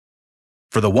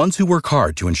For the ones who work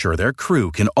hard to ensure their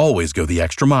crew can always go the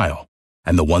extra mile,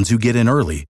 and the ones who get in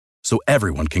early so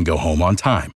everyone can go home on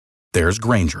time, there's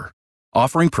Grainger,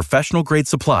 offering professional-grade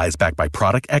supplies backed by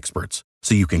product experts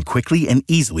so you can quickly and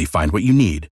easily find what you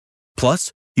need.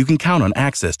 Plus, you can count on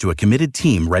access to a committed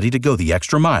team ready to go the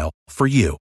extra mile for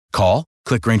you. Call,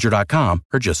 click Grainger.com,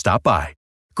 or just stop by.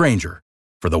 Grainger,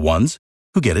 for the ones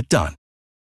who get it done.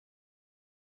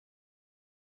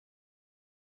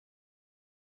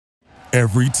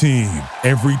 Every team,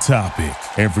 every topic,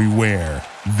 everywhere.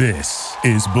 This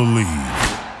is Believe.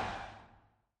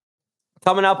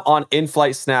 Coming up on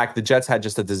In-Flight Snack, the Jets had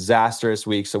just a disastrous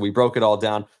week, so we broke it all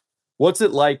down. What's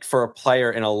it like for a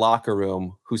player in a locker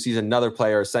room who sees another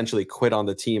player essentially quit on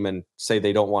the team and say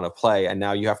they don't want to play, and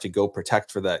now you have to go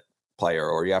protect for that player,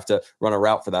 or you have to run a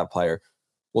route for that player?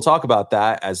 We'll talk about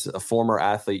that. As a former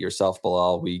athlete yourself,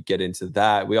 Bilal, we get into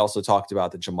that. We also talked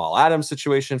about the Jamal Adams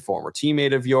situation, former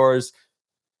teammate of yours.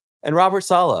 And Robert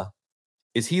Saleh,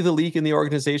 is he the leak in the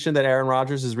organization that Aaron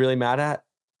Rodgers is really mad at?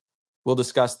 We'll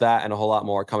discuss that and a whole lot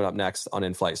more coming up next on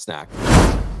In-Flight Snack.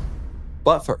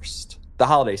 But first, the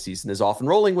holiday season is off and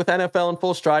rolling with NFL in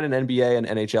full stride and NBA and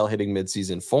NHL hitting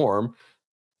midseason form.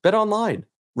 BetOnline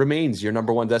remains your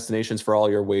number one destinations for all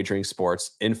your wagering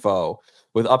sports info.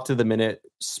 With up-to-the-minute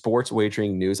sports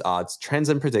wagering news, odds, trends,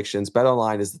 and predictions,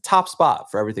 BetOnline is the top spot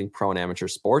for everything pro and amateur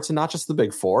sports, and not just the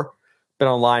big four.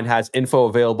 BetOnline has info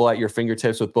available at your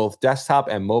fingertips with both desktop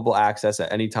and mobile access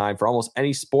at any time for almost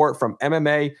any sport, from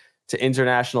MMA to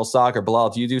international soccer. Bilal,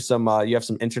 do you do some? You have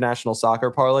some international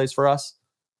soccer parlays for us?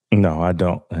 No, I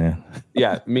don't, man.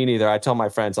 Yeah, me neither. I tell my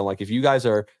friends, I'm like, if you guys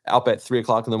are up at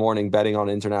 3:00 in the morning betting on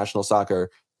international soccer,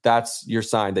 that's your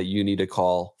sign that you need to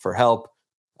call for help.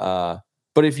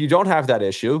 But if you don't have that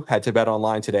issue, head to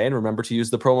BetOnline today and remember to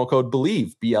use the promo code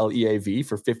BELIEVE, BLEAV,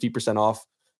 for 50% off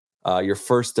your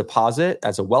first deposit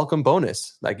as a welcome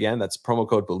bonus. Again, that's promo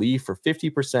code BELIEVE for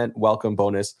 50% welcome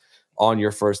bonus on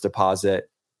your first deposit.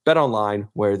 BetOnline,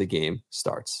 where the game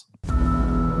starts.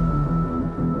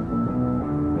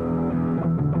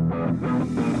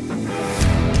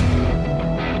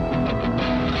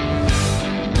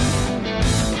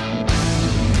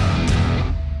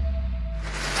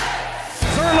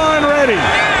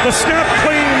 The snap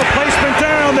clean, the placement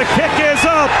down, the kick is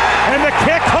up, and the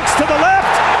kick hooks to the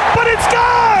left, but it's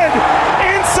good!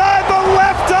 Inside the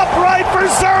left upright for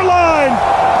Zerline,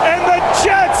 and the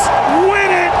Jets win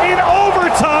it in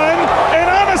overtime, and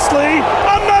honestly,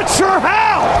 I'm not sure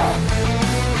how!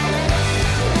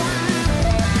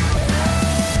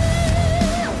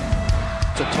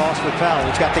 It's a toss for Powell,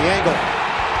 he's got the angle,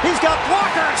 he's got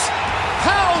blockers!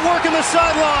 Powell working the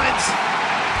sidelines!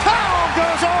 Powell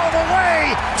goes all the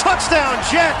way! Touchdown,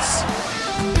 Jets!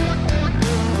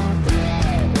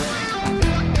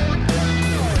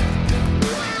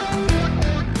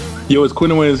 Yo, it's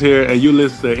Quinn Wins here, and you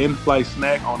listen to In-Flight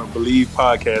Snack on the Believe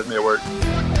Podcast Network.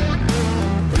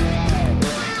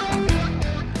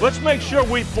 Let's make sure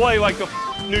we play like the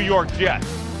New York Jets.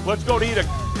 Let's go to eat a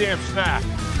damn snack.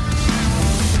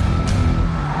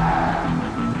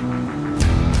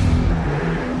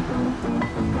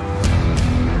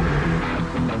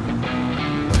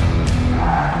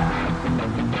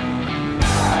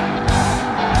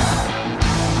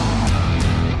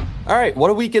 All right, what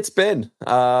a week it's been.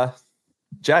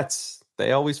 Jets,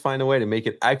 they always find a way to make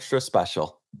it extra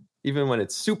special. Even when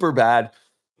it's super bad,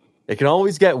 it can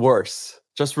always get worse.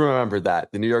 Just remember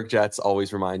that. The New York Jets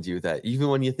always remind you that even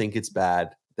when you think it's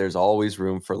bad, there's always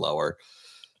room for lower.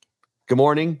 Good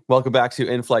morning. Welcome back to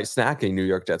In-Flight Snack, a New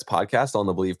York Jets podcast on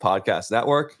the Believe Podcast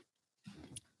Network.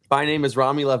 My name is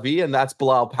Rami Lavi, and that's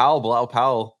Bilal Powell. Bilal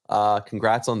Powell,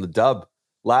 congrats on the dub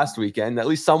last weekend. At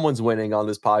least someone's winning on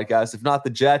this podcast. If not the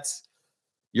Jets,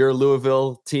 your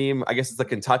Louisville team. I guess it's the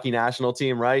Kentucky national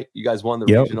team, right? You guys won the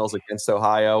regionals against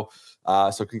Ohio.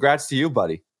 So congrats to you,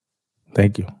 buddy.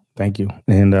 Thank you.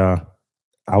 And I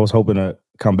was hoping to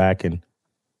come back and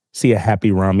see a happy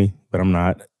Rami, but I'm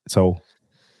not. So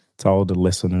to all the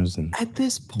listeners and at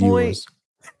this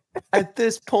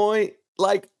point,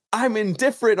 like, I'm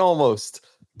indifferent almost.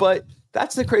 But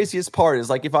that's the craziest part, is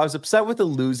like, if I was upset with the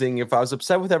losing, if I was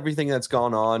upset with everything that's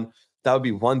gone on, that would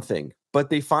be one thing. But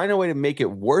they find a way to make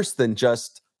it worse than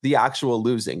just the actual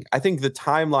losing. I think the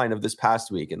timeline of this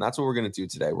past week, and that's what we're going to do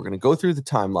today. We're going to go through the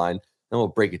timeline, and we'll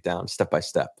break it down step by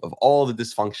step of all the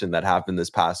dysfunction that happened this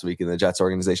past week in the Jets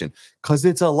organization, because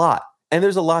it's a lot, and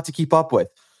there's a lot to keep up with.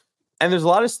 And there's a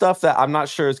lot of stuff that I'm not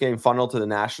sure is getting funneled to the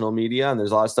national media, and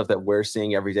there's a lot of stuff that we're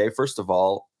seeing every day. First of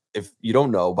all, if you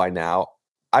don't know by now,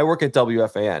 I work at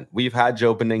WFAN. We've had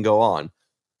Joe Beningo on.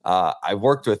 I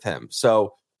worked with him.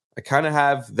 So I kind of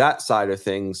have that side of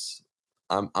things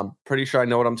I'm pretty sure I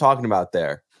know what I'm talking about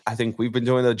there. I think we've been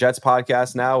doing the Jets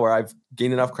podcast now where I've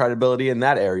gained enough credibility in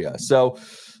that area. So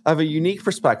I have a unique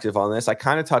perspective on this. I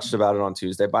kind of touched about it on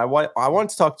Tuesday, but I want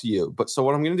to talk to you. But so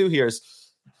what I'm going to do here is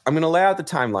I'm going to lay out the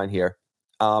timeline here,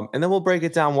 and then we'll break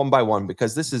it down one by one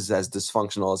because this is as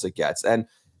dysfunctional as it gets. And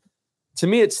to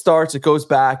me, it goes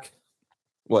back,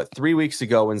 3 weeks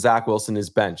ago when Zach Wilson is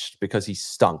benched because he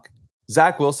stunk.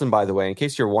 Zach Wilson, by the way, in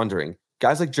case you're wondering,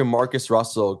 guys like Jamarcus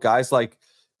Russell, guys like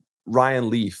Ryan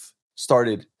Leaf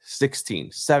started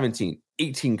 16, 17,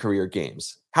 18 career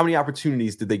games. How many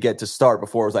opportunities did they get to start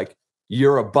before it was like,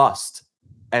 you're a bust,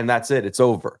 and that's it, it's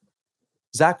over?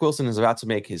 Zach Wilson is about to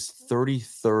make his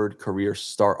 33rd career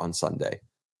start on Sunday,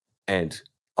 and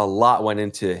a lot went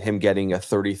into him getting a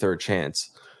 33rd chance.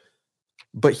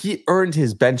 But he earned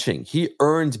his benching. He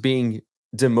earned being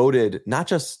demoted, not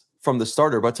just from the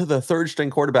starter, but to the third string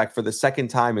quarterback for the second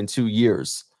time in 2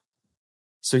 years.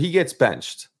 So he gets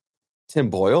benched. Tim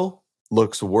Boyle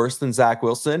looks worse than Zach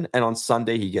Wilson, and on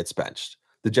Sunday he gets benched.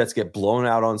 The Jets get blown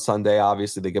out on Sunday.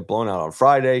 Obviously, they get blown out on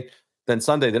Friday. Then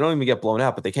Sunday, they don't even get blown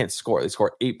out, but they can't score. They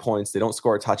score 8 points. They don't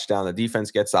score a touchdown. The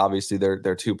defense gets, obviously,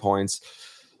 their 2 points.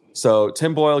 So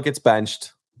Tim Boyle gets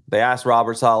benched. They asked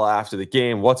Robert Saleh after the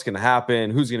game, what's going to happen?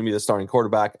 Who's going to be the starting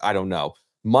quarterback? I don't know.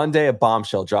 Monday, a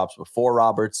bombshell drops before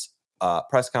Robert's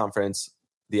press conference.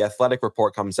 The Athletic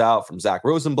report comes out from Zach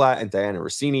Rosenblatt and Diana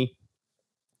Rossini.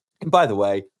 And by the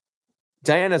way,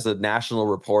 Diana's a national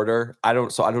reporter. I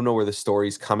don't know where the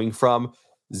story's coming from.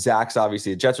 Zach's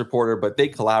obviously a Jets reporter, but they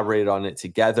collaborated on it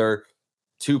together.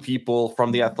 2 people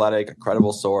from the Athletic, a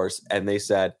credible source, and they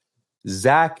said,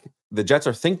 Zach, the Jets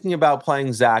are thinking about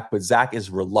playing Zach, but Zach is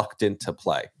reluctant to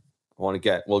play.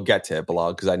 We'll get to it,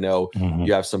 Bilal, because I know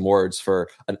you have some words for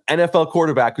an NFL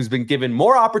quarterback who's been given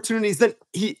more opportunities than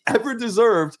he ever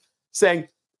deserved, saying,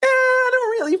 I don't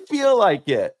really feel like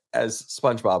it, as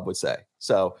SpongeBob would say.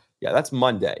 So, yeah, that's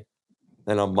Monday.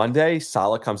 Then on Monday,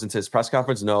 Saleh comes into his press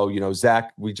conference. No,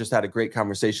 Zach, we just had a great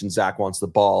conversation. Zach wants the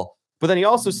ball. But then he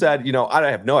also said, I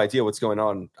have no idea what's going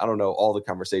on. I don't know all the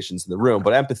conversations in the room.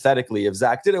 But empathetically, if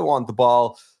Zach didn't want the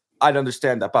ball, I'd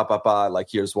understand that. Like,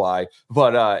 here's why.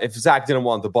 But if Zach didn't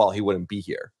want the ball, he wouldn't be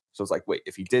here. So it's like, wait,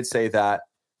 if he did say that,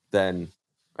 then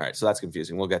all right. So that's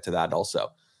confusing. We'll get to that also.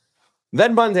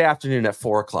 Then Monday afternoon at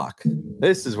 4:00.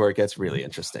 This is where it gets really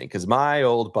interesting because my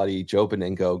old buddy Joe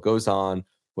Beningo goes on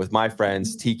with my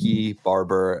friends Tiki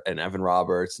Barber and Evan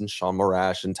Roberts and Sean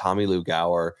Morash and Tommy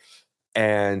Lugauer.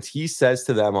 And he says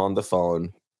to them on the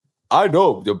phone, I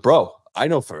know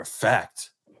for a fact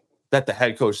that the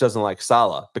head coach doesn't like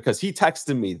Saleh because he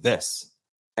texted me this.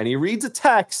 And he reads a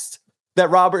text that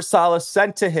Robert Saleh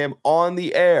sent to him on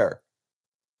the air.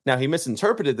 Now, he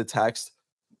misinterpreted the text,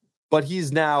 but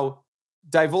he's now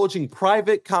divulging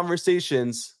private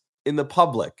conversations in the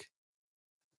public.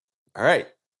 All right.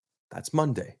 That's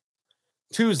Monday.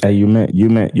 Tuesday. Hey, you meant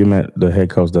the head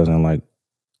coach doesn't like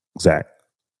Zach.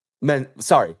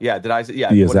 Sorry. Yeah. Did I say?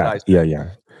 Yeah. Yeah, what Zach, did I say? yeah.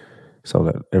 So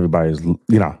that everybody's,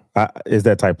 it's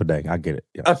that type of day. I get it.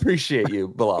 Yeah. Appreciate you,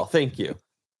 Bilal. Thank you.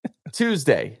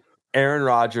 Tuesday, Aaron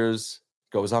Rodgers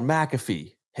goes on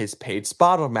McAfee, his paid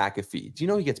spot on McAfee. Do you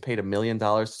know he gets paid $1 million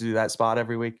to do that spot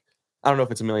every week? I don't know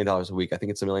if it's $1 million a week. I think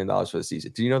it's $1 million for the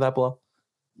season. Do you know that, Bilal?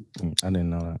 I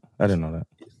didn't know that.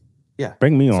 Yeah.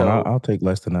 Bring me on. I'll take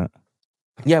less than that.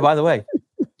 Yeah, by the way,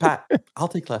 Pat, I'll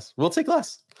take less. We'll take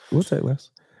less.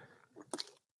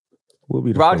 We'll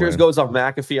be Rodgers goes off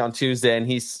McAfee on Tuesday, and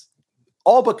he's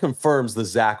all but confirms the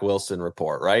Zach Wilson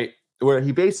report, right? Where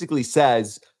he basically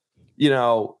says,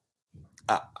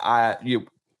 I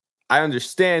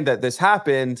understand that this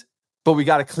happened, but we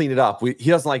got to clean it up.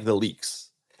 He doesn't like the leaks,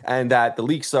 and that the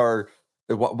leaks are.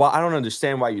 Well, I don't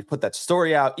understand why you'd put that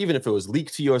story out, even if it was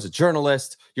leaked to you as a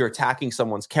journalist. You're attacking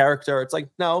someone's character. It's like,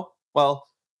 no. Well,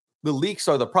 the leaks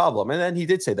are the problem. And then he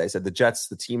did say that. He said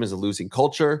the team is a losing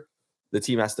culture. The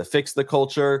team has to fix the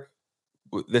culture.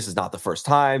 This is not the first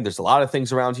time. There's a lot of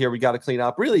things around here we got to clean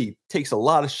up. Really takes a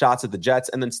lot of shots at the Jets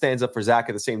and then stands up for Zach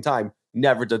at the same time.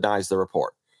 Never denies the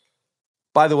report.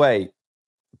 By the way,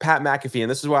 Pat McAfee, and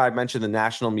this is why I mentioned the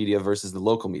national media versus the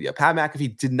local media. Pat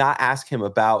McAfee did not ask him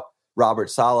about Robert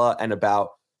Saleh and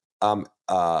about Joe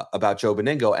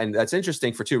Beningo. And that's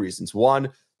interesting for 2 reasons. One,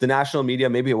 the national media,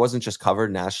 maybe it wasn't just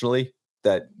covered nationally,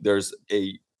 that there's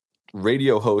a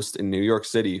radio host in New York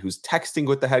City who's texting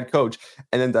with the head coach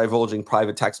and then divulging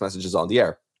private text messages on the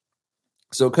air.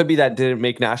 So it could be that didn't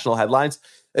make national headlines.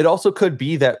 It also could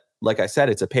be that, like I said,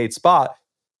 it's a paid spot,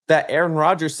 that Aaron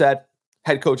Rodgers said,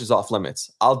 head coach is off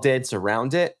limits. I'll dance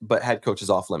around it, but head coach is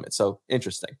off limits. So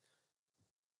interesting.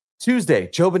 Tuesday,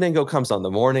 Joe Benigno comes on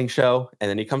the morning show, and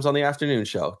then he comes on the afternoon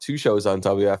show, 2 shows on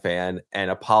WFAN,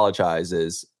 and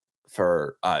apologizes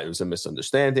for it was a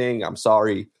misunderstanding. I'm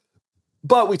sorry.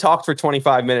 But we talked for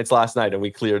 25 minutes last night, and we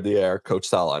cleared the air, Coach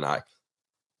Saleh and I.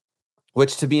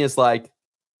 Which to me is like,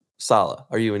 Saleh,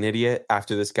 are you an idiot?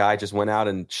 After this guy just went out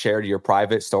and shared your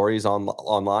private stories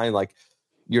online, like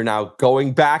you're now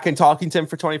going back and talking to him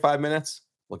for 25 minutes?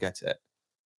 We'll get to it.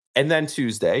 And then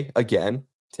Tuesday, again,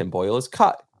 Tim Boyle is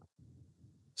cut.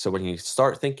 So when you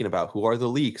start thinking about who are the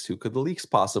leaks, who could the leaks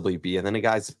possibly be, and then a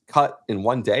guy's cut in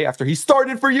one day after he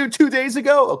started for you 2 days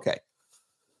ago, okay.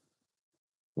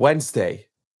 Wednesday,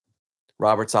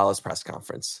 Robert Saleh's press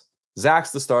conference.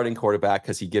 Zach's the starting quarterback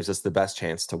because he gives us the best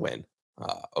chance to win.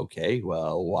 Okay,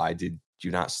 well, why did you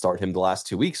not start him the last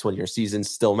 2 weeks when your season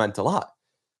still meant a lot?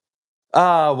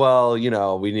 Well,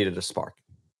 we needed a spark.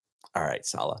 All right,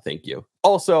 Saleh, thank you.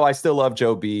 Also, I still love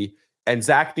Joe B, and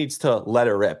Zach needs to let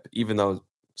it rip, even though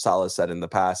Saleh said in the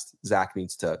past, Zach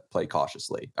needs to play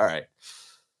cautiously. All right.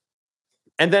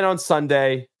 And then on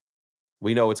Sunday,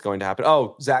 we know what's going to happen.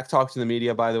 Oh, Zach talked to the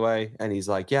media, by the way, and he's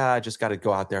like, yeah, I just got to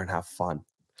go out there and have fun.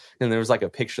 And there was like a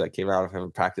picture that came out of him in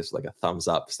practice, like a thumbs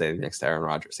up standing next to Aaron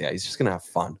Rodgers. Yeah, he's just going to have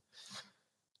fun.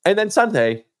 And then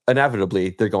Sunday,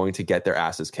 inevitably, they're going to get their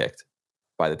asses kicked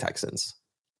by the Texans.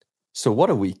 So what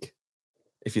a week.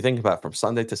 If you think about it, from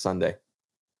Sunday to Sunday,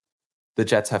 the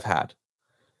Jets have had.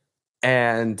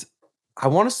 And I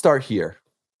want to start here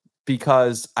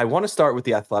because I want to start with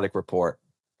the athletic report.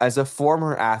 As a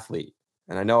former athlete,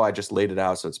 and I know I just laid it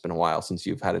out, so it's been a while since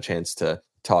you've had a chance to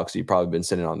talk, so you've probably been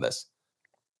sitting on this.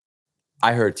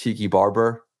 I heard Tiki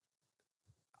Barber.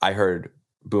 I heard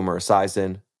Boomer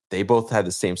Esiason. They both had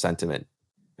the same sentiment.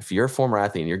 If you're a former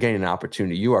athlete and you're getting an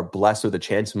opportunity, you are blessed with a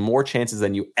chance, more chances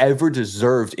than you ever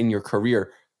deserved in your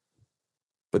career.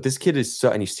 But this kid is so,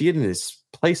 and you see it in his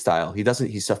play style.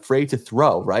 He's afraid to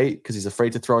throw, right? Because he's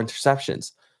afraid to throw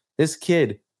interceptions. This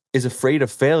kid is afraid of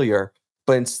failure,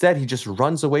 but instead he just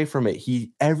runs away from it.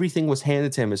 Everything was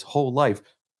handed to him his whole life.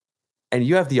 And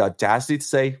you have the audacity to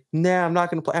say, nah, I'm not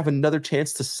going to play. I have another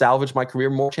chance to salvage my career,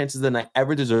 more chances than I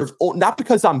ever deserve. Oh, not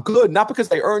because I'm good, not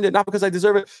because I earned it, not because I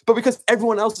deserve it, but because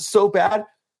everyone else is so bad.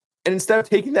 And instead of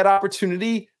taking that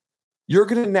opportunity, you're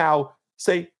going to now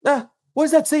say, what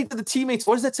does that say to the teammates?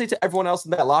 What does that say to everyone else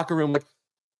in that locker room? Like,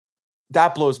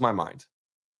 that blows my mind.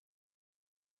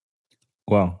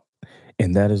 Well,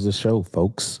 and that is the show,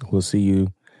 folks. We'll see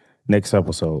you next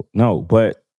episode. No,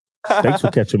 but thanks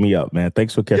for catching me up, man.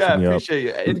 Thanks for catching me up. Appreciate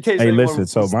you. In case listen,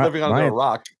 so living under a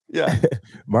rock. Yeah.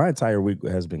 My entire week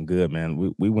has been good,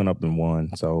 man. We went up and won.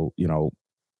 So,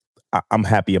 I'm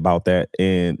happy about that.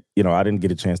 And, I didn't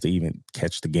get a chance to even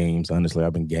catch the games. Honestly,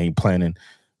 I've been game planning.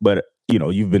 But,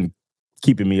 you've been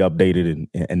keeping me updated.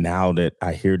 And now that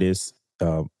I hear this,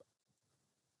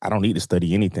 I don't need to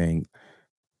study anything.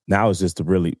 Now it's just to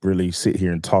really, really sit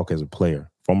here and talk as a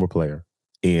player, former player.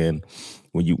 And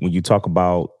when you talk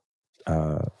about,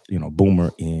 Boomer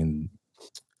and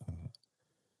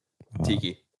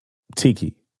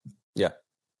Tiki. Yeah.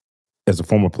 As a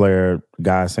former player,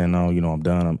 guy saying, no, I'm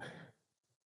done.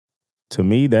 To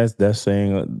me, that's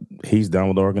saying he's done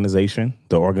with the organization.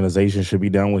 The organization should be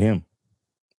done with him.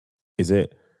 Is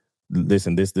it?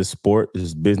 Listen, this sport,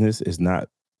 this business is not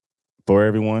for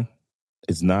everyone.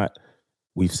 It's not.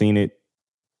 We've seen it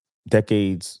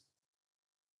decades.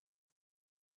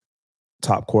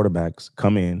 Top quarterbacks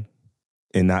come in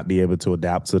and not be able to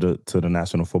adapt to the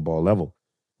National Football level.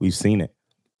 We've seen it.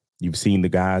 You've seen the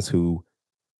guys who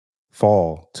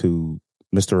fall to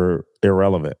Mr.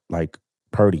 Irrelevant, like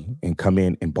Purdy, and come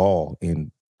in and ball,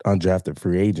 and undrafted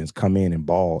free agents come in and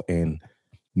ball, and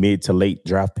mid to late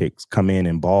draft picks come in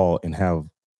and ball and have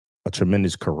a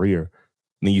tremendous career.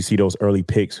 And then you see those early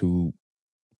picks who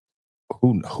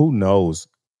knows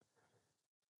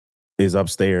is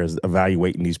upstairs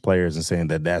evaluating these players and saying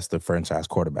that that's the franchise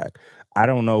quarterback. I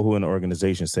don't know who in the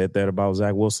organization said that about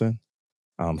Zach Wilson.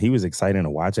 He was exciting to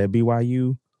watch at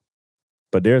BYU,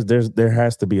 but there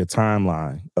has to be a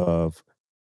timeline of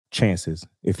chances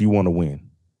if you want to win.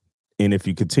 And if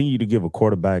you continue to give a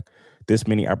quarterback this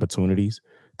many opportunities,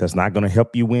 that's not going to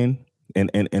help you win.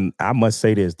 And I must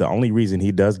say this, the only reason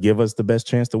he does give us the best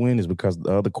chance to win is because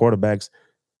the other quarterbacks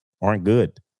aren't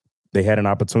good. They had an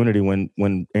opportunity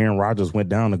when Aaron Rodgers went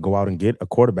down to go out and get a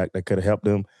quarterback that could have helped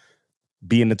them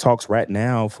be in the talks right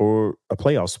now for a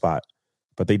playoff spot,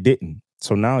 but they didn't.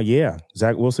 So now, yeah,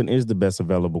 Zach Wilson is the best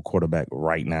available quarterback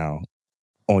right now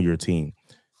on your team.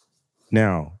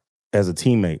 Now, as a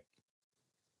teammate,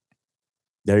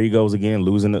 there he goes again,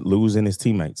 losing his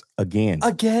teammates again.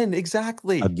 Again,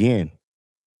 exactly. Again,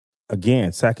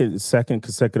 second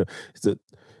consecutive.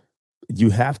 you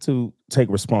have to take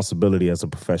responsibility as a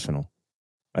professional,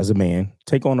 as a man.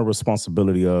 Take on the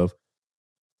responsibility of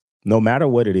no matter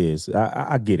what it is.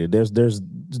 I get it. There's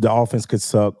the offense could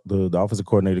suck. The offensive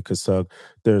coordinator could suck.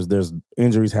 There's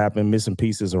injuries happen, missing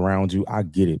pieces around you. I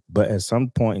get it. But at some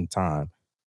point in time,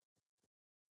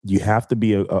 you have to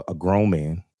be a grown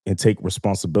man and take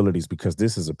responsibilities because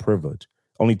this is a privilege.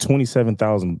 Only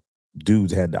 27,000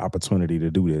 dudes had the opportunity to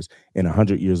do this in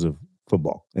 100 years of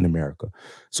football in America.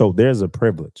 So there's a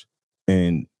privilege.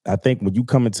 And I think when you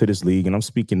come into this league, and I'm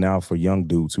speaking now for young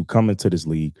dudes who come into this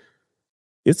league,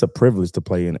 it's a privilege to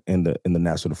play in the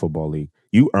National Football League.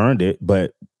 You earned it,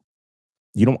 but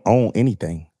you don't own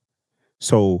anything.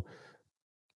 So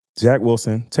Zach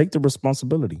Wilson, take the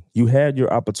responsibility. You had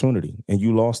your opportunity and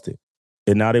you lost it.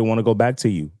 And now they want to go back to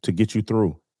you to get you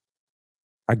through.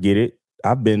 I get it.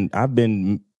 I've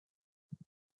been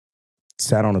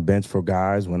sat on a bench for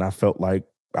guys when I felt like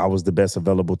I was the best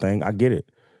available thing. I get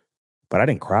it. But I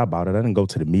didn't cry about it. I didn't go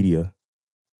to the media.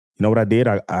 You know what I did?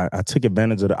 I took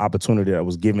advantage of the opportunity that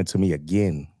was given to me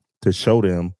again to show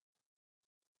them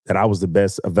that I was the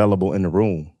best available in the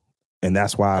room. And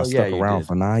that's why I stuck around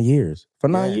for 9 years. For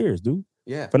 9 years, dude.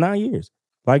 Yeah. For 9 years.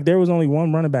 Like, there was only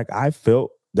one running back I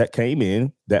felt that came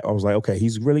in that I was like, okay,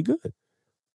 he's really good.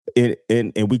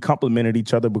 And we complimented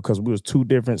each other because we was two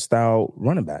different style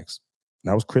running backs. And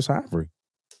that was Chris Ivory.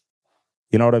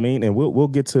 You know what I mean? And we'll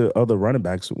get to other running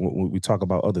backs when we talk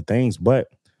about other things. But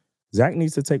Zach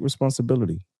needs to take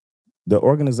responsibility. The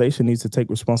organization needs to take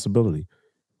responsibility.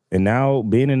 And now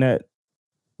being in that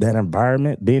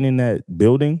environment, being in that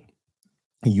building,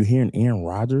 and you hearing Aaron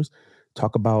Rodgers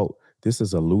talk about this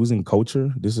is a losing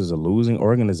culture, this is a losing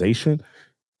organization.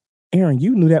 Aaron,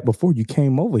 you knew that before you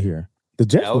came over here. The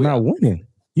Jets were not winning.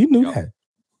 You knew that.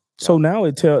 So now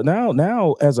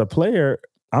now as a player,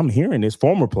 I'm hearing this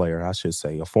former player, I should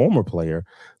say, a former player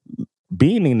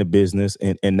being in the business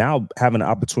and now having an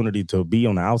opportunity to be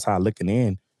on the outside looking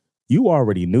in. You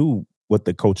already knew what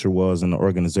the culture was and the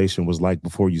organization was like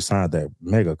before you signed that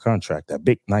mega contract, that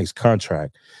big, nice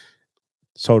contract.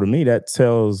 So to me, that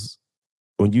tells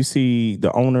when you see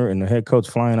the owner and the head coach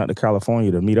flying out to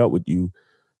California to meet up with you,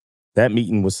 that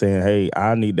meeting was saying, hey,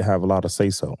 I need to have a lot of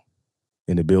say-so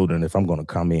in the building if I'm going to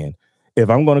come in. If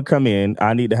I'm going to come in,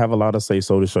 I need to have a lot of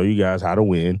say-so to show you guys how to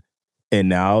win. And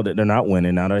now that they're not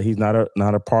winning, now that he's not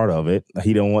a part of it,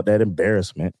 he don't want that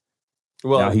embarrassment.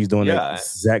 Well, now he's doing the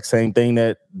exact same thing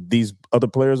that these other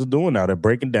players are doing now. They're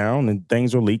breaking down and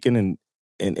things are leaking,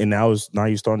 and now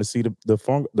you're starting to see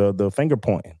the finger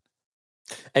pointing.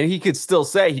 And he could still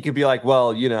say, he could be like,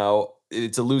 well, you know,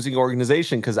 it's a losing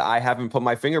organization because I haven't put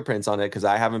my fingerprints on it because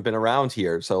I haven't been around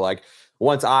here. So like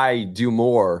once I do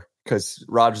more, because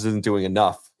Rodgers isn't doing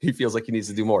enough, he feels like he needs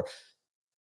to do more.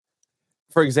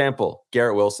 For example,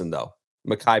 Garrett Wilson, though,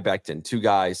 Mekhi Becton, two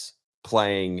guys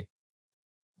playing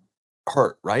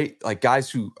hurt, right? Like guys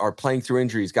who are playing through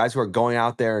injuries, guys who are going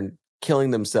out there and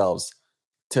killing themselves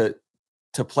to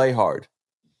play hard.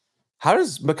 How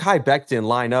does Mekhi Becton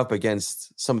line up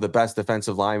against some of the best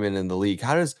defensive linemen in the league?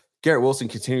 How does Garrett Wilson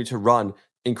continue to run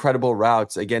incredible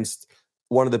routes against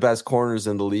one of the best corners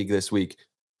in the league this week,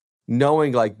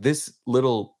 knowing like this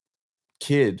little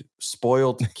kid,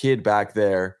 spoiled kid back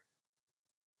there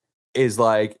is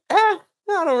like, I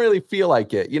don't really feel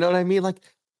like it. You know what I mean? Like,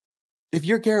 if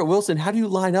you're Garrett Wilson, how do you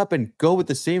line up and go with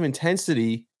the same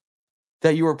intensity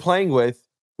that you were playing with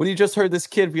when you just heard this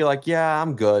kid be like, yeah,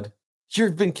 I'm good.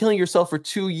 You've been killing yourself for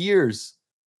 2 years,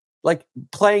 like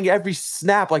playing every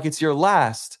snap like it's your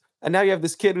last. And now you have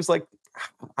this kid who's like,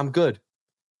 I'm good.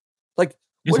 Like,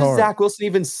 what does Zach Wilson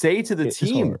even say to the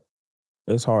team?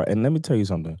 It's hard. And let me tell you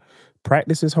something.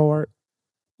 Practice is hard.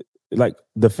 Like,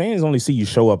 the fans only see you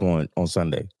show up on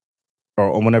Sunday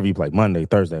or whenever you play, Monday,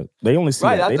 Thursday. They only see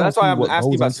that. That's why I'm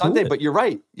asking about Sunday, but you're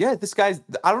right. Yeah, this guy's,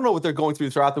 I don't know what they're going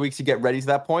through throughout the weeks to get ready to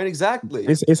that point. Exactly.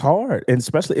 It's hard. And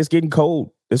especially it's getting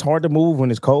cold. It's hard to move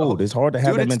when it's cold. It's hard to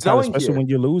have that mentality, especially when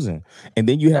you're losing. And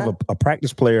then you have a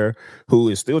practice player who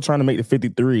is still trying to make the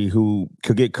 53, who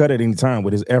could get cut at any time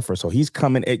with his effort. So he's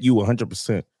coming at you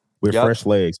 100% with fresh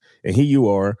legs. And here you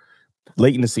are,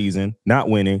 late in the season, not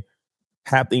winning,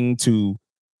 having to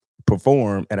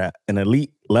perform at an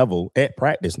elite level at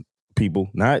practice, people,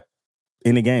 not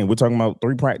in the game. We're talking about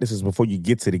 3 practices before you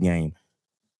get to the game.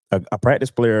 A practice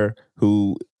player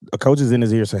who a coach is in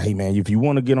his ear say, hey, man, if you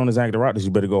want to get on this active route, you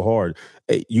better go hard.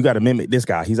 Hey, you got to mimic this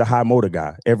guy. He's a high motor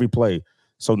guy every play.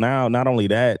 So now, not only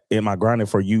that, am I grinding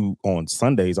for you on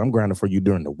Sundays, I'm grinding for you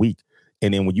during the week.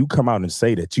 And then when you come out and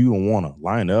say that you don't want to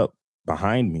line up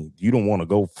behind me, you don't want to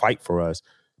go fight for us,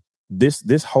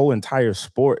 this whole entire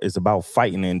sport is about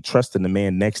fighting and trusting the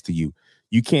man next to you.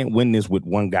 You can't win this with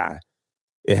one guy.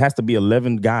 It has to be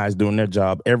 11 guys doing their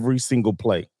job every single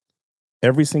play.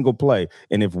 Every single play.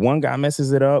 And if one guy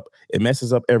messes it up, it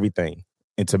messes up everything.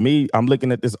 And to me, I'm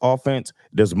looking at this offense,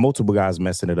 there's multiple guys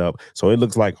messing it up. So it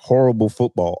looks like horrible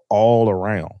football all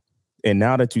around. And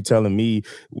now that you're telling me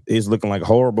it's looking like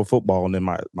horrible football, and then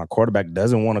my quarterback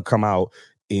doesn't want to come out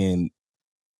and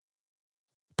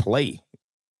play.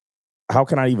 How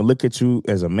can I even look at you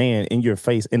as a man in your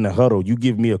face in the huddle? You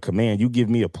give me a command, you give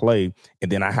me a play,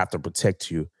 and then I have to protect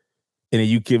you. And then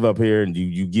you give up here and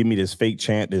you give me this fake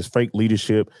chant, this fake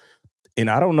leadership. And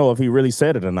I don't know if he really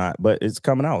said it or not, but it's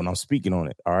coming out and I'm speaking on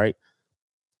it. All right.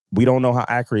 We don't know how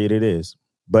accurate it is,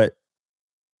 but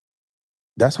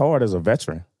that's hard as a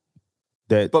veteran.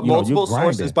 But multiple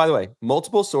sources, by the way,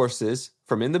 multiple sources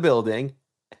from in the building,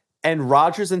 and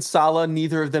Rodgers and Saleh,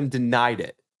 neither of them denied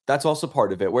it. That's also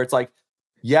part of it, where it's like,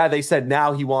 yeah, they said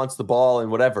now he wants the ball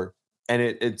and whatever. And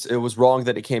it was wrong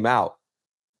that it came out.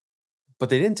 But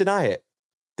they didn't deny it.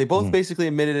 They both basically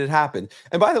admitted it happened.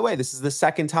 And by the way, this is the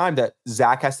second time that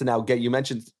Zach has to now you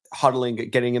mentioned huddling,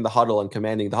 getting in the huddle and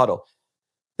commanding the huddle.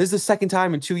 This is the second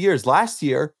time in 2 years. Last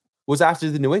year was after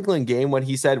the New England game when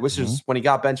he said, which was when he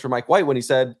got benched for Mike White, when he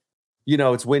said,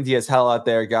 it's windy as hell out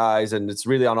there, guys, and it's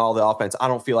really on all the offense. I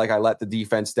don't feel like I let the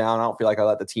defense down. I don't feel like I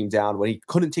let the team down, when he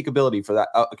couldn't take accountability for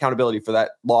that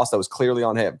loss that was clearly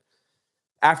on him.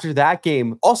 After that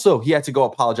game, also, he had to go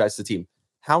apologize to the team.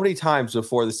 How many times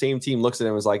before the same team looks at him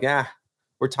and was like,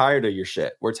 we're tired of your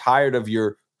shit. We're tired of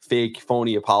your fake,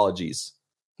 phony apologies.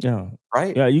 Yeah.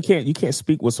 Right? Yeah, you can't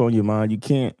speak what's on your mind. You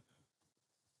can't,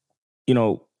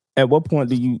 at what point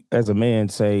do you, as a man,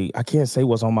 say, I can't say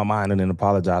what's on my mind and then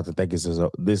apologize and think this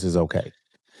is okay?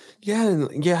 Yeah,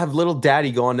 and you have little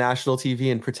daddy go on national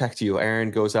TV and protect you.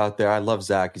 Aaron goes out there. I love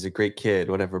Zach. He's a great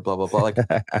kid, whatever, blah, blah, blah. Like,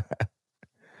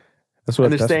 That's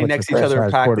what staying next to each other in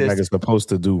practice. Quarterback is supposed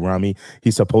to do, Rami.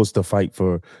 He's supposed to fight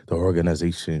for the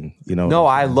organization. No,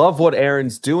 I love what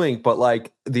Aaron's doing, but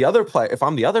like the other player, if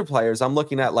I'm the other players, I'm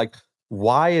looking at like,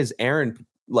 why is Aaron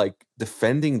like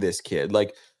defending this kid?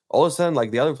 Like all of a sudden,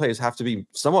 like the other players have to be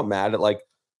somewhat mad at like,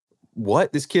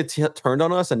 what, this kid turned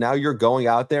on us, and now you're going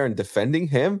out there and defending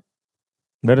him.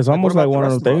 But it's almost like one of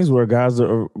those things where guys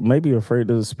are maybe afraid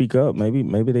to speak up.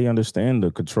 Maybe they understand the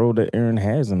control that Aaron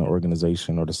has in the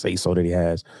organization, or the say-so that he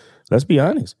has. Let's be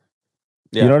honest.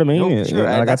 Yeah. You know what I mean? No, sure.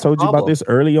 Like I told you about this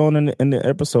early on in the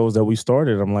episodes that we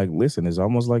started. I'm like, listen, it's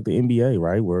almost like the NBA,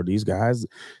 right? Where these guys,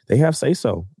 they have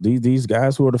say-so. These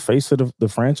guys who are the face of the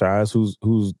franchise,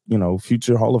 who's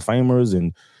future Hall of Famers,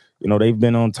 and they've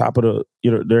been on top of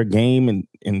their game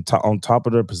and on top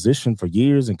of their position for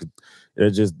years, and they're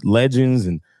just legends,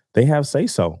 and they have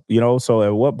say-so. So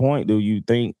at what point do you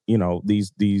think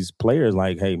these players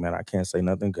like, hey man, I can't say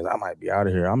nothing because I might be out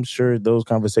of here? I'm sure those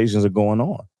conversations are going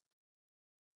on.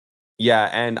 Yeah,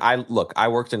 and I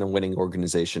worked in a winning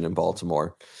organization in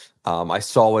Baltimore. I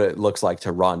saw what it looks like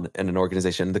to run in an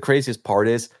organization. The craziest part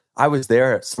is I was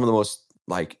there at some of the most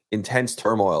like intense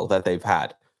turmoil that they've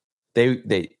had.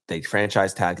 They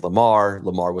franchise tagged Lamar.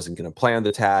 Lamar wasn't going to play on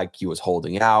the tag. He was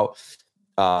holding out.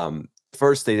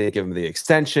 First, they didn't give him the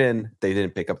extension. They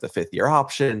didn't pick up the 5th-year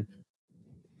option.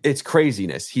 It's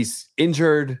craziness. He's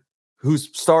injured. Who's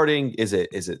starting? Is it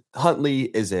Huntley?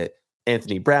 Is it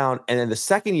Anthony Brown? And then the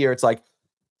second year, it's like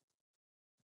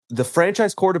the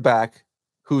franchise quarterback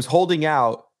who's holding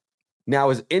out now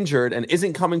is injured and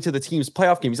isn't coming to the team's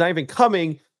playoff game. He's not even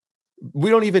coming. We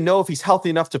don't even know if he's healthy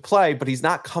enough to play, but he's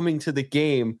not coming to the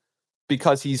game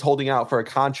because he's holding out for a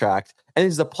contract. And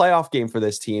it's a playoff game for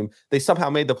this team. They somehow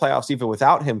made the playoffs even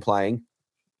without him playing.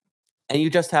 And you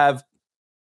just have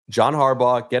John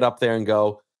Harbaugh get up there and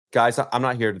go, guys, I'm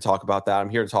not here to talk about that. I'm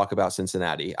here to talk about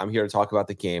Cincinnati. I'm here to talk about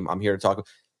the game. I'm here to talk.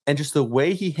 And just the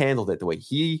way he handled it, the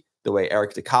way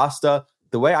Eric DaCosta,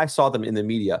 the way I saw them in the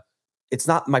media, it's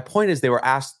not, my point is they were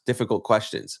asked difficult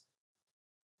questions.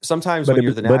 Sometimes when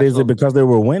you're the national... But is it because they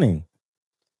were winning?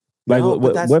 Like, no,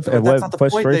 that's not the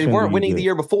point. They weren't winning the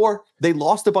year before. They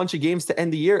lost a bunch of games to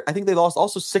end the year. I think they lost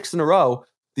also 6 in a row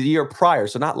the year prior.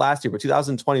 So not last year, but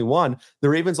 2021. The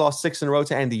Ravens lost 6 in a row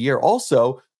to end the year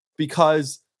also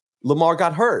because Lamar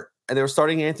got hurt and they were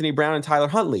starting Anthony Brown and Tyler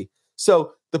Huntley.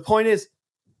 So the point is,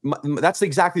 that's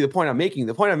exactly the point I'm making.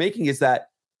 The point I'm making is that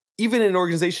even in an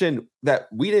organization that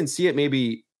we didn't see it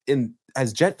maybe in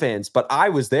as Jet fans, but I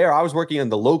was there. I was working in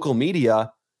the local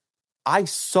media. I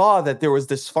saw that there was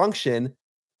dysfunction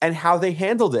and how they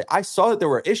handled it. I saw that there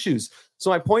were issues. So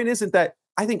my point isn't that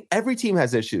I think every team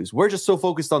has issues. We're just so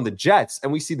focused on the Jets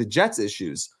and we see the Jets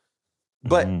issues.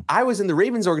 But I was in the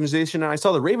Ravens organization and I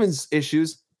saw the Ravens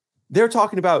issues. They're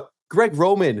talking about Greg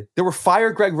Roman. There were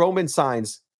fire Greg Roman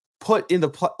signs put in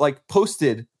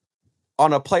posted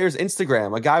on a player's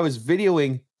Instagram. A guy was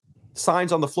videoing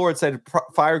signs on the floor that said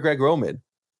fire Greg Roman.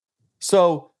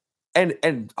 So, and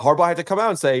Harbaugh had to come out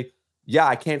and say, yeah,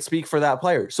 I can't speak for that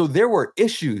player. So there were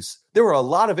issues. There were a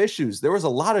lot of issues. There was a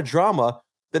lot of drama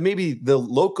that maybe the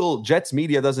local Jets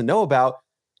media doesn't know about.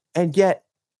 And yet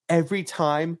every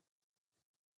time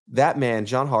that man,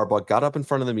 John Harbaugh, got up in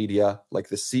front of the media, like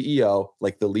the CEO,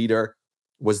 like the leader,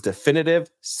 was definitive,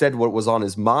 said what was on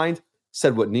his mind,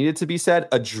 said what needed to be said,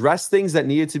 addressed things that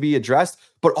needed to be addressed,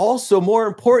 but also, more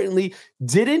importantly,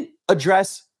 didn't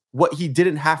address what he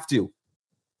didn't have to.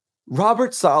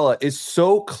 Robert Saleh is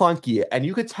so clunky, and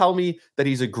you could tell me that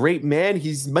he's a great man.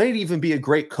 He might even be a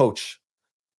great coach,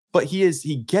 but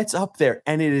he gets up there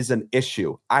and it is an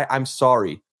issue. I'm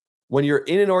sorry. When you're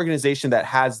in an organization that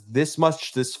has this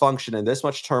much dysfunction and this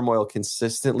much turmoil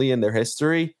consistently in their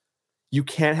history, you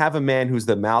can't have a man who's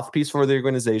the mouthpiece for the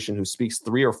organization, who speaks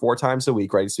 3 or 4 times a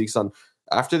week, right? He speaks on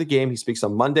after the game, he speaks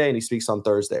on Monday, and he speaks on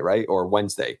Thursday, right? Or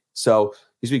Wednesday. So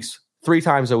he speaks 3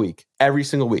 times a week, every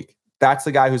single week. That's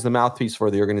the guy who's the mouthpiece for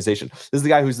the organization. This is the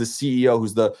guy who's the CEO,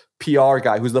 who's the PR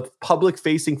guy, who's the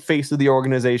public-facing face of the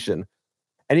organization.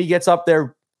 And he gets up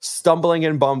there stumbling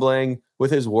and bumbling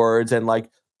with his words, and like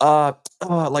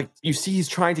you see he's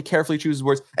trying to carefully choose his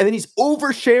words, and then he's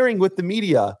oversharing with the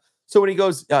media. So when he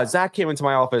goes, Zach came into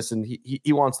my office and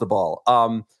he wants the ball.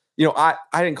 I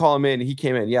didn't call him in. He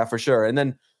came in. Yeah, for sure. And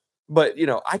then, but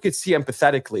I could see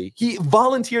empathetically, he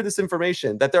volunteered this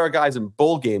information that there are guys in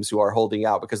bowl games who are holding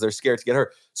out because they're scared to get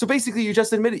hurt. So basically you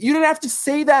just admitted, you didn't have to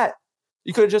say that.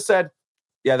 You could have just said,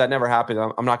 yeah, that never happened.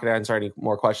 I'm not going to answer any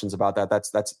more questions about that. That's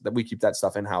that we keep that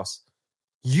stuff in-house.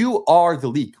 You are the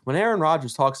leak. When Aaron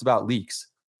Rodgers talks about leaks,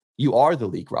 you are the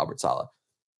leak, Robert Saleh.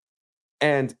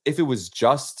 And if it was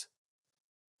just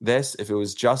this, if it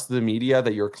was just the media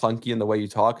that you're clunky in the way you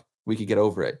talk, we could get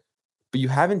over it. But you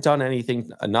haven't done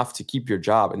anything enough to keep your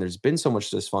job. And there's been so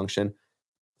much dysfunction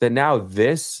that now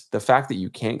the fact that you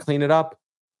can't clean it up.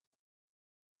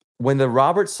 When the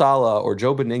Robert Saleh or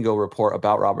Joe Beningo report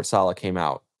about Robert Saleh came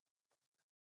out,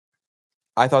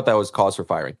 I thought that was cause for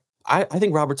firing. I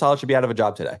think Robert Saleh should be out of a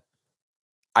job today.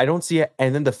 I don't see it.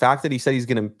 And then the fact that he said he's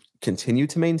going to continue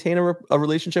to maintain a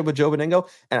relationship with Joe Beningo,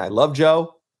 and I love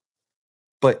Joe,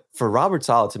 but for Robert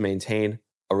Saleh to maintain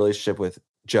a relationship with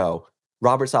Joe,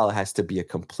 Robert Saleh has to be a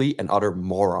complete and utter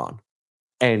moron.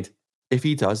 And if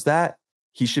he does that,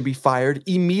 he should be fired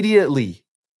immediately.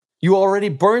 You already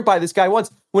burned by this guy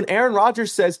once. When Aaron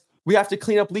Rodgers says we have to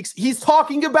clean up leaks, he's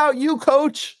talking about you,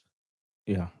 coach.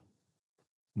 Yeah.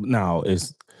 Now,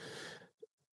 it's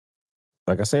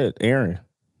like I said, Aaron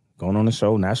going on the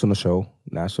show,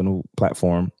 national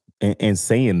platform, and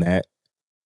saying that,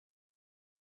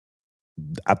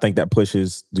 I think that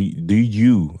pushes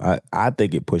I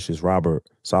think it pushes Robert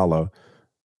Saleh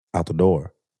out the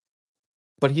door.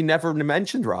 But he never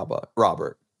mentioned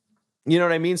Robert. You know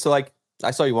what I mean? So like, I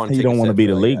saw you want to. You don't want to be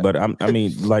the league, but I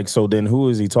mean, like, so then who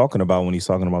is he talking about when he's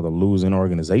talking about the losing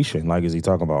organization? Like, is he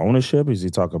talking about ownership? Is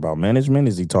he talking about management?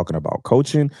 Is he talking about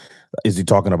coaching? Is he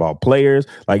talking about players?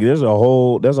 Like, there's a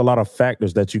lot of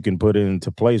factors that you can put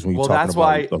into place when you're talking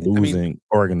about the losing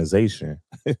organization.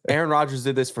 Aaron Rodgers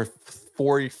did this for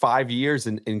 45 years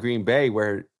in Green Bay,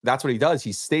 where that's what he does.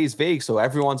 He stays vague, so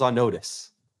everyone's on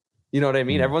notice. You know what I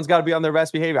mean? Everyone's got to be on their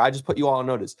best behavior. I just put you all on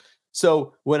notice.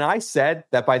 So when I said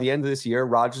that by the end of this year,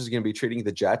 Rodgers is going to be treating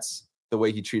the Jets the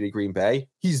way he treated Green Bay,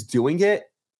 he's doing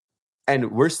it. And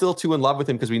we're still too in love with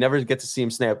him because we never get to see him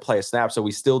play a snap. So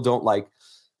we still don't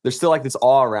there's still like this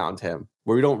awe around him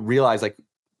where we don't realize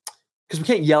because we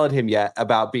can't yell at him yet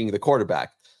about being the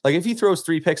quarterback. Like if he throws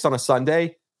 3 picks on a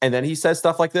Sunday and then he says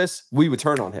stuff like this, we would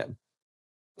turn on him.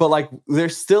 But like,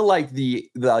 there's still like the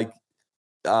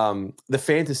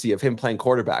fantasy of him playing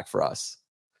quarterback for us.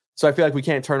 So I feel like we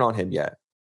can't turn on him yet.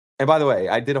 And by the way,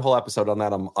 I did a whole episode on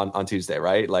that on Tuesday,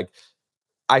 right? Like,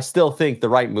 I still think the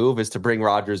right move is to bring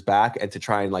Rodgers back and to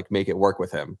try and like make it work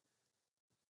with him.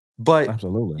 But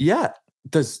absolutely, yeah.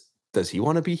 Does he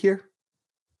want to be here?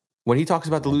 When he talks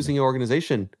about the losing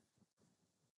organization,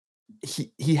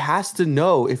 he has to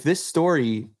know if this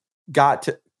story got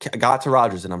to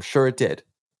Rodgers, and I'm sure it did.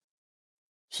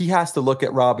 He has to look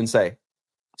at Rob and say,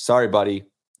 "Sorry, buddy.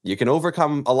 You can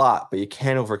overcome a lot, but you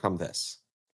can't overcome this."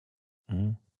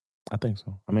 Mm-hmm. I think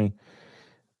so. I mean,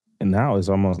 and now it's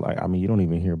almost like, you don't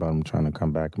even hear about him trying to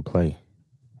come back and play.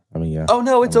 I mean, yeah. Oh,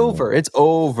 no, it's over. It's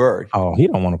over. Oh, he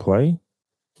don't want to play?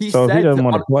 He so if he doesn't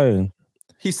want to play.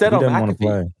 He said on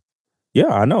McAfee. Yeah,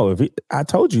 I know. I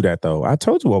told you that, though. I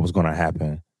told you what was going to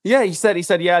happen. Yeah, he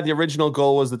said, yeah, the original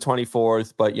goal was the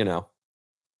 24th, but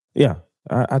Yeah,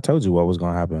 I told you what was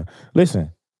going to happen.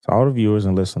 Listen, to all the viewers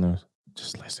and listeners,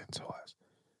 just listen to us.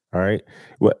 All right.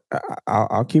 Well,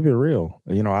 I'll keep it real.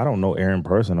 I don't know Aaron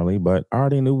personally, but I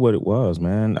already knew what it was,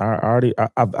 man.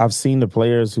 I've seen the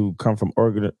players who come from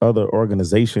other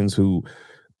organizations who,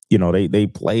 they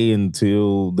play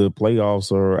until the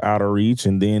playoffs are out of reach,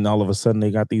 and then all of a sudden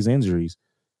they got these injuries,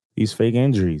 these fake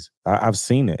injuries. I've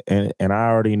seen it, and I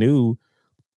already knew.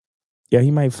 Yeah,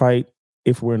 he might fight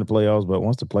if we're in the playoffs, but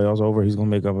once the playoffs over, he's gonna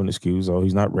make up an excuse. Oh,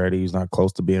 he's not ready. He's not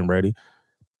close to being ready.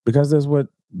 Because that's what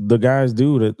the guys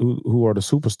do who are the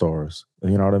superstars.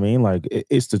 You know what I mean? Like,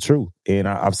 it's the truth. And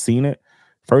I've seen it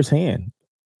firsthand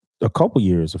a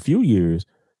few years,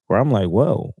 where I'm like,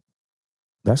 whoa,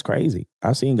 that's crazy.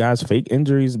 I've seen guys fake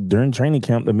injuries during training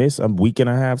camp to miss a week and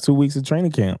a half, 2 weeks of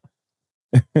training camp.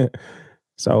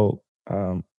 So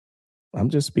I'm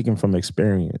just speaking from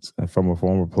experience and from a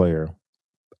former player.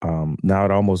 Now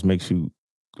it almost makes you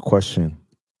question,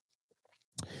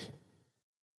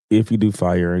 if you do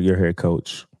fire your head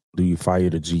coach, do you fire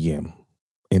the GM?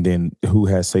 And then who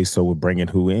has say so with bringing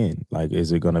who in? Like,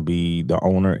 is it going to be the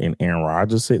owner and Aaron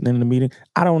Rodgers sitting in the meeting?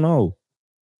 I don't know.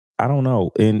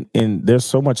 And there's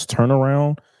so much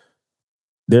turnaround.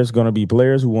 There's going to be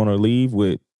players who want to leave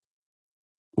with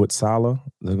Saleh.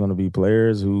 There's going to be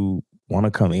players who want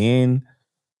to come in.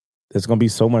 There's going to be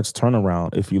so much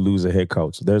turnaround if you lose a head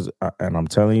coach. And I'm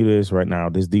telling you this right now,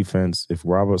 this defense, if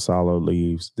Robert Saleh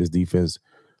leaves, this defense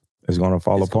is going to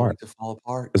fall apart.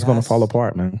 It's going to fall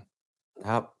apart, man.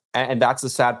 Yep. And that's the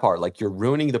sad part. Like, you're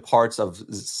ruining the parts of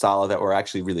Saleh that were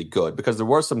actually really good, because there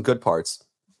were some good parts.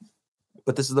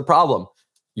 But this is the problem.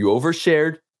 You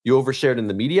overshared in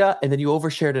the media, and then you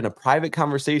overshared in a private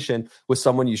conversation with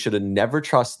someone you should have never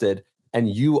trusted. And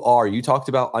you talked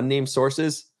about unnamed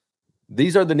sources.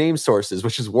 These are the named sources,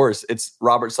 which is worse. It's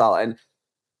Robert Saleh. And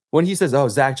when he says, oh,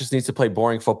 Zach just needs to play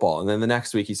boring football, and then the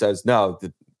next week he says, no,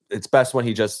 it's best when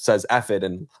he just says F it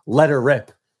and let her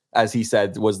rip, as he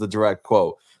said, was the direct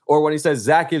quote. Or when he says,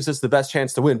 Zach gives us the best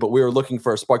chance to win, but we were looking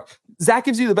for a spark. Zach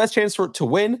gives you the best chance to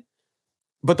win.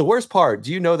 But the worst part,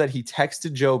 do you know that he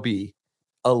texted Joe B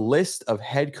a list of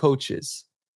head coaches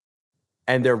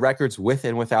and their records with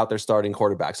and without their starting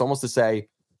quarterbacks, almost to say,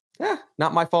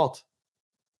 not my fault.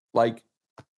 Like,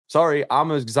 sorry,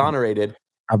 I'm exonerated.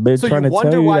 I've been trying to tell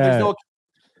you that.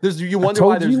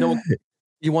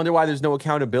 You wonder why there's no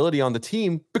accountability on the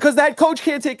team, because that coach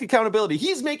can't take accountability.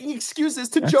 He's making excuses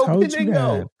to Joe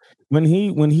Pinningo. When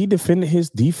he defended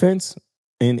his defense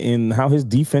and how his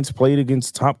defense played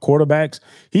against top quarterbacks,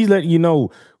 he's letting you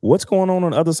know what's going on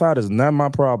the other side is not my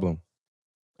problem.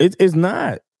 It's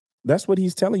not. That's what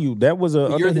he's telling you. That was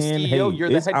a you're underhand. The CEO, you're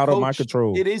the it's head out coach. of my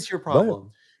control. It is your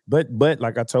problem. But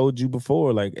like I told you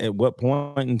before, like, at what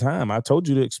point in time, I told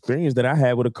you the experience that I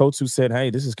had with a coach who said, hey,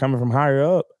 this is coming from higher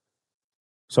up.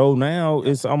 So now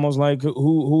it's almost like,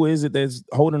 who is it that's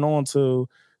holding on to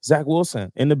Zach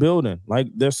Wilson in the building? Like,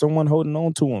 there's someone holding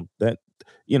on to him that,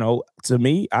 to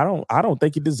me, I don't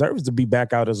think he deserves to be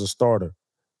back out as a starter.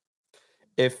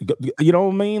 If you know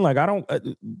what I mean? Like, I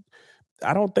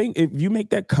don't think if you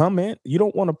make that comment, you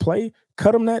don't want to play,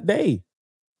 cut him that day.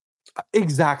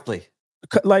 Exactly.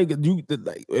 At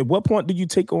what point do you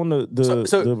take on the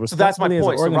responsibility? So that's my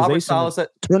point. So Robert Saleh said,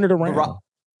 turn it around.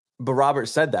 But Robert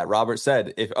said that. Robert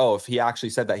said, if he actually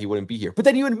said that, he wouldn't be here. But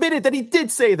then you admitted that he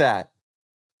did say that.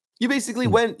 You basically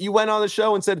went on the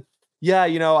show and said, yeah,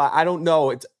 I don't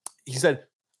know. He said,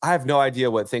 I have no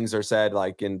idea what things are said,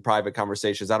 like, in private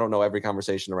conversations. I don't know every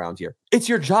conversation around here. It's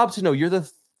your job to know. You're the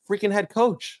freaking head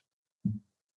coach.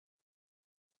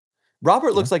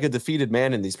 Robert looks like a defeated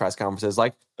man in these press conferences.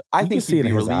 Like, I think he'd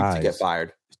be relieved to get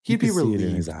fired. He'd be relieved.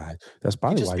 In his eyes. That's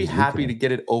probably why he'd just be happy to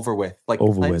get it over with. Like,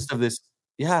 cleansed of this.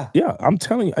 Yeah. Yeah, I'm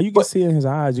telling you, you can see it in his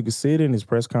eyes. You can see it in his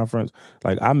press conference.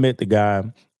 Like, I met the guy,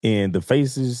 and the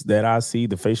faces that I see,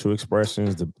 the facial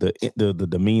expressions, the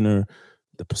demeanor,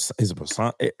 his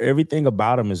persona, everything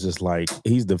about him is just like,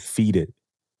 he's defeated.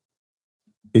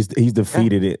 He's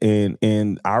defeated. Yeah.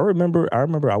 And I remember, I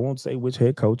won't say which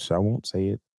head coach, I won't say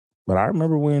it, but I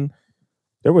remember when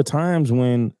there were times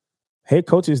when head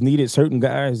coaches needed certain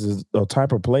guys as a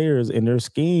type of players in their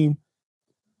scheme,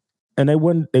 and they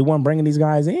weren't bringing these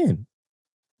guys in.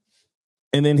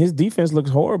 And then his defense looks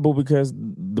horrible because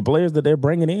the players that they're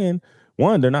bringing in,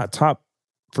 one, they're not top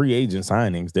free agent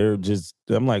signings. They're just,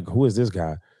 I'm like, who is this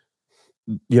guy?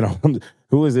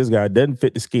 Who is this guy? Doesn't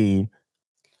fit the scheme.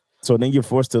 So then you're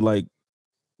forced to, like,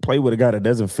 play with a guy that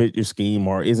doesn't fit your scheme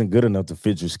or isn't good enough to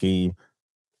fit your scheme.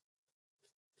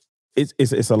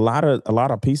 It's a lot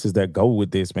of pieces that go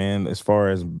with this, man, as far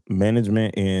as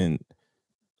management and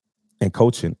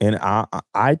coaching. And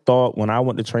I thought when I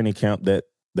went to training camp that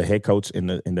the head coach and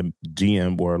the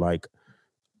GM were like,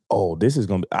 oh, this is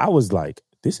gonna be, I was like,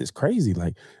 this is crazy.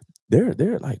 Like,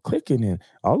 they're like clicking, and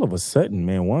all of a sudden,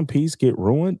 man, one piece get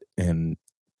ruined, and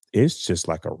it's just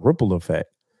like a ripple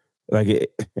effect. Like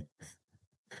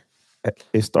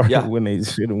it started Yeah. when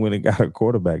they got a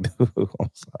quarterback.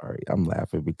 I'm sorry, I'm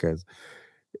laughing because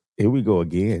here we go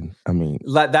again. I mean,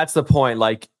 That's the point.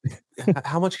 Like,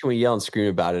 how much can we yell and scream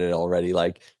about it already?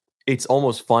 Like, it's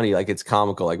almost funny. Like, it's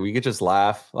comical. Like, we could just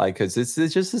laugh. Like, because it's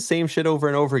just the same shit over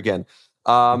and over again.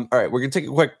 All right, we're gonna take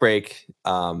a quick break.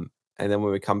 And then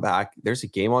when we come back, there's a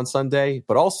game on Sunday,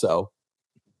 but also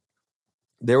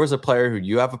there was a player who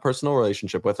you have a personal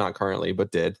relationship with, not currently,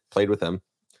 but played with him,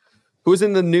 who was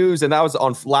in the news, and that was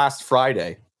on last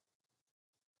Friday.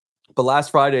 But last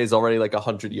Friday is already like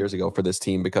 100 years ago for this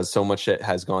team because so much shit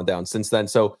has gone down since then.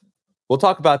 So we'll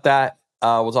talk about that.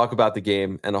 We'll talk about the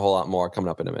game and a whole lot more coming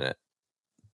up in a minute.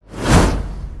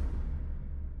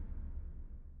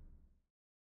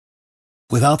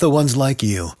 Without the ones like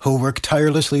you, who work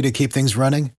tirelessly to keep things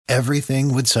running,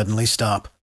 everything would suddenly stop.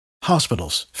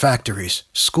 Hospitals, factories,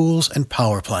 schools, and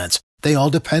power plants, they all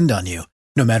depend on you.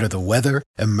 No matter the weather,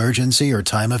 emergency, or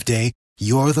time of day,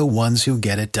 you're the ones who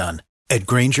get it done. At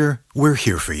Grainger, we're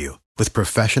here for you with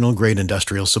professional-grade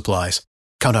industrial supplies.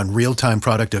 Count on real-time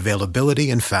product availability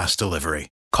and fast delivery.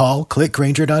 Call,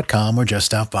 clickgrainger.com, or just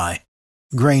stop by.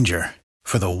 Grainger,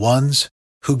 for the ones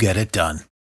who get it done.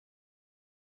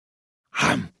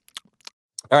 All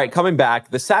right, coming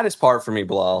back, the saddest part for me,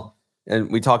 Bilal,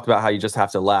 and we talked about how you just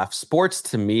have to laugh. Sports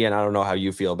to me, and I don't know how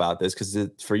you feel about this, because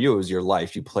for you, it was your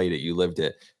life. You played it, you lived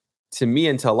it. To me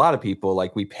and to a lot of people,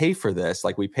 like, we pay for this.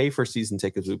 Like, we pay for season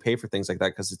tickets. We pay for things like that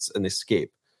because it's an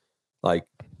escape. Like,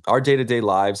 our day-to-day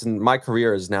lives, and my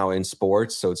career is now in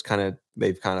sports, so it's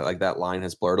they've like that line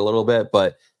has blurred a little bit.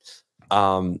 But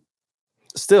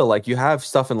still, like, you have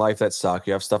stuff in life that suck.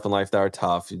 You have stuff in life that are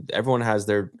tough. Everyone has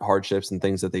their hardships and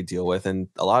things that they deal with. And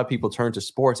a lot of people turn to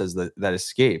sports as that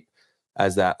escape,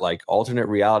 as that like alternate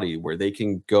reality where they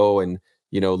can go and,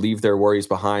 leave their worries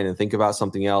behind and think about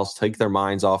something else, take their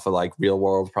minds off of like real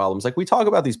world problems. Like, we talk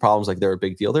about these problems like they're a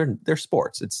big deal. They're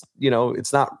sports. It's,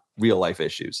 it's not real life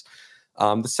issues.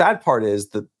 The sad part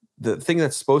is the thing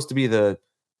that's supposed to be the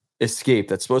escape,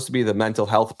 that's supposed to be the mental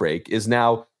health break, is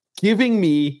now giving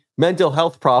me mental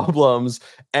health problems,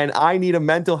 and I need a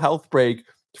mental health break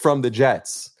from the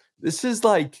Jets. This is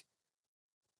like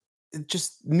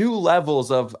just new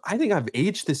levels of, I think I've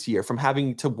aged this year from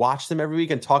having to watch them every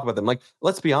week and talk about them. Like,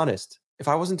 let's be honest, if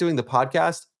I wasn't doing the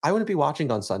podcast, I wouldn't be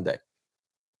watching on Sunday,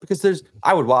 because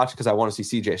I would watch because I want to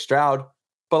see CJ Stroud,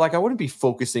 but like, I wouldn't be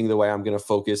focusing the way I'm going to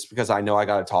focus because I know I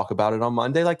got to talk about it on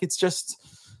Monday. Like, it's just,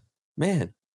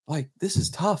 man, like, this is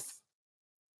tough.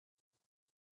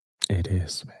 It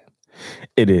is, man.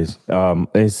 It is.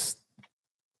 It's,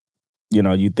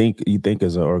 you think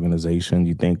as an organization,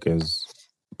 you think as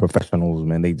professionals,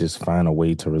 man, they just find a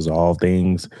way to resolve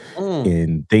things,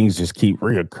 and things just keep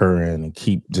reoccurring and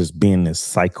keep just being this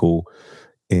cycle.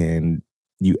 And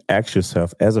you ask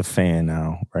yourself as a fan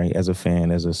now, right? As a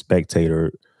fan, as a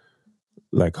spectator,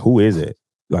 like, who is it?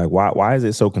 Like, why is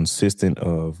it so consistent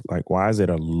of like, why is it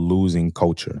a losing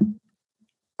culture?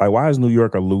 Like, why is New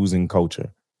York a losing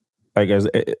culture? Like,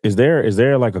 is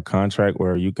there like a contract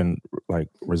where you can like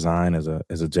resign as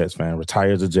a Jets fan,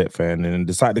 retire as a Jet fan, and then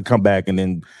decide to come back and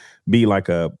then be like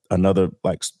another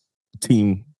like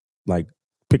team, like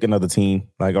pick another team?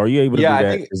 Like, are you able to do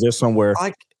that? Is there somewhere?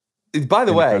 By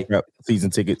the way,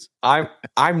 season tickets.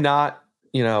 I'm not.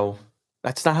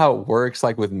 That's not how it works.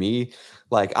 Like, with me,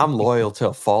 like, I'm loyal to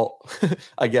a fault,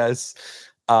 I guess.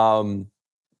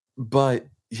 But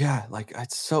yeah, like,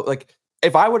 it's so like.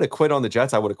 If I would have quit on the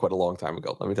Jets, I would have quit a long time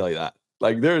ago. Let me tell you that.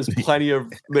 Like, there's plenty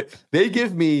of, they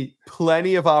give me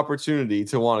plenty of opportunity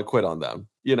to want to quit on them.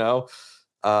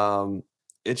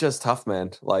 It's just tough,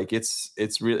 man. Like, it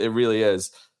really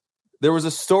is. There was a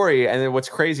story, and then what's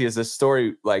crazy is this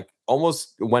story like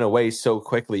almost went away so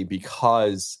quickly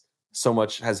because so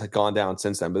much has gone down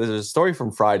since then. But there's a story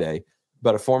from Friday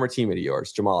about a former teammate of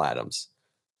yours, Jamal Adams.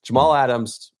 Jamal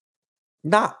Adams,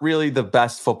 not really the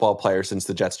best football player since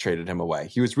the Jets traded him away.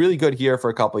 He was really good here for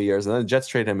a couple of years, and then the Jets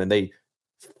traded him, and they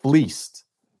fleeced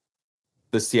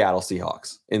the Seattle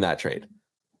Seahawks in that trade,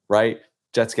 right?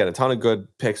 Jets get a ton of good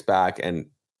picks back, and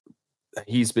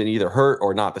he's been either hurt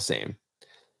or not the same.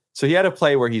 So he had a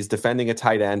play where he's defending a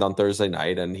tight end on Thursday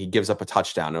night, and he gives up a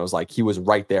touchdown. And it was like he was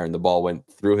right there, and the ball went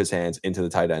through his hands into the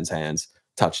tight end's hands,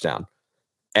 touchdown.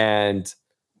 And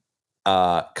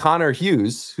Connor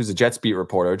Hughes, who's a Jets beat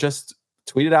reporter, just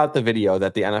tweeted out the video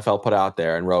that the NFL put out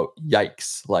there and wrote,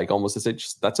 yikes, like almost to say,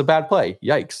 that's a bad play.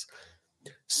 Yikes.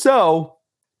 So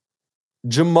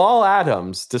Jamal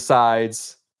Adams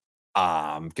decides,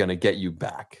 I'm going to get you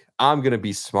back. I'm going to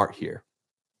be smart here.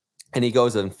 and he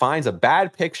goes and finds a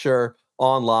bad picture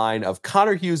online of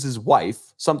Connor Hughes'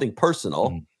 wife, something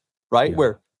personal, right? Yeah.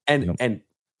 Where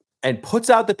and puts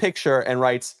out the picture and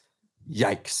writes,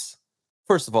 "Yikes."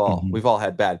 First of all, we've all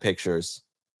had bad pictures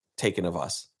taken of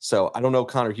us. So I don't know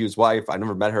Connor Hughes' wife. I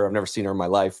never met her. I've never seen her in my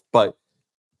life. But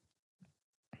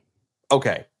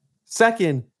okay.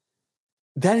 Second,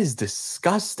 that is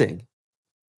disgusting.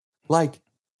 Like,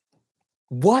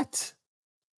 what?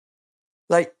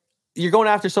 Like, you're going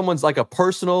after someone's like a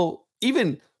personal,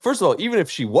 first of all, even if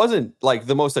she wasn't like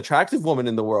the most attractive woman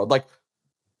in the world, like,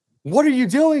 what are you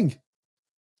doing?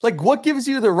 Like, what gives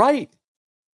you the right?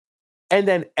 And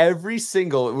then this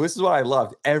is what I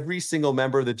loved, every single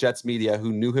member of the Jets media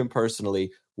who knew him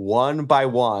personally, one by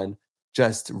one,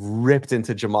 just ripped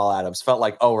into Jamal Adams. Felt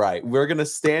like, all right, we're going to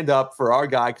stand up for our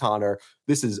guy, Connor.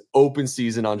 This is open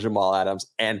season on Jamal Adams.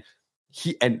 And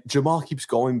Jamal keeps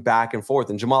going back and forth.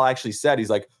 And Jamal actually said, he's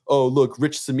like, oh, look,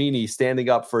 Rich Cimini standing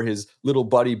up for his little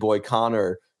buddy boy,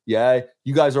 Connor. Yeah,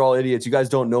 you guys are all idiots. You guys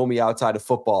don't know me outside of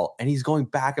football. And he's going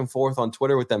back and forth on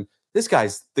Twitter with them. This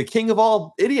guy's the king of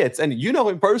all idiots. And you know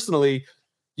him personally.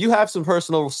 You have some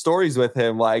personal stories with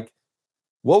him. Like,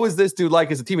 what was this dude like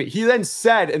as a teammate? He then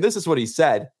said, and this is what he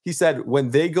said. He said,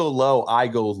 when they go low, I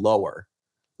go lower.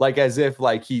 Like, as if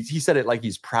like he said it like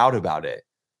he's proud about it.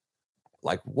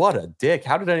 Like, what a dick.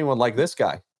 How did anyone like this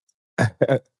guy?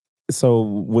 So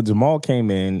when Jamal came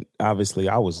in, obviously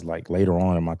I was like later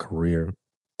on in my career,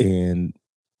 and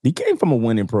he came from a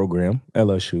winning program,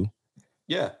 LSU.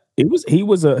 Yeah. He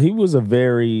was a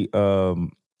very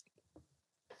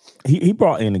he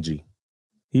brought energy.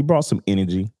 He brought some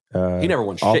energy. He never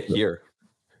won shit here.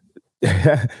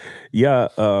 Yeah,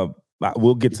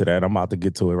 we'll get to that. I'm about to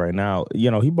get to it right now.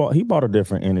 You know, he brought a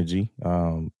different energy.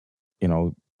 You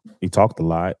know, he talked a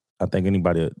lot. I think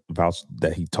anybody vouched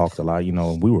that he talked a lot. You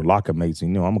know, we were locker mates. You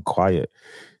know, I'm quiet.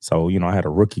 So, you know, I had a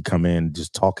rookie come in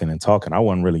just talking and talking. I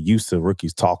wasn't really used to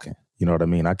rookies talking. You know what I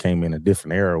mean? I came in a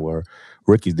different era where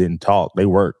rookies didn't talk. They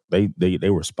worked. They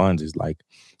were sponges. Like,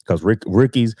 because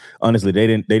rookies, honestly, they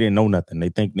didn't know nothing. They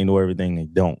think they know everything. They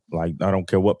don't. Like, I don't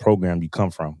care what program you come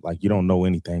from. Like, you don't know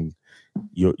anything.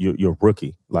 You're a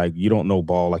rookie. Like, you don't know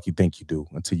ball like you think you do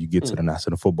until you get to the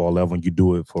national football level and you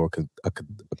do it for a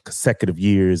consecutive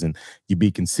years and you be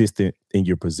consistent in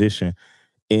your position.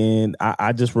 And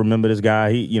I just remember this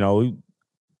guy.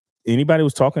 Anybody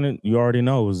was talking, you already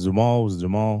know, it was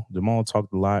Jamal. Jamal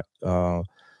talked a lot.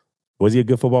 Was he a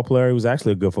good football player? He was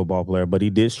actually a good football player, but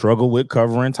he did struggle with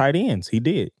covering tight ends. He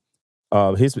did.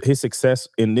 His success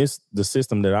in the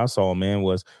system that I saw, man,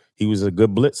 was he was a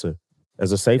good blitzer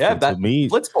as a safety. Yeah, to me,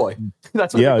 blitz boy.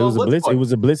 That's what it was a blitz. boy. It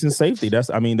was a blitz and safety.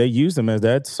 They used him as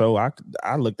that. So I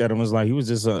looked at him as like he was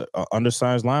just a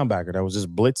undersized linebacker that was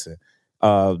just blitzing.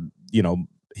 You know,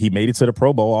 he made it to the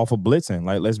Pro Bowl off of blitzing.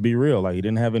 Like, let's be real. Like, he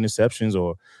didn't have interceptions,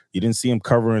 or you didn't see him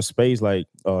covering space like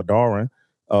Darwin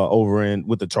over in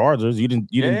with the Chargers. He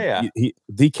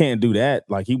can't do that.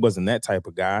 Like, he wasn't that type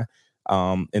of guy.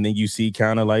 And then you see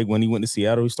kind of like when he went to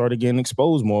Seattle, he started getting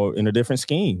exposed more in a different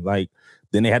scheme. Like,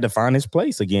 then they had to find his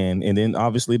place again. And then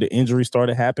obviously the injury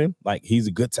started happening. Like, he's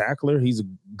a good tackler. He's a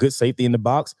good safety in the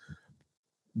box.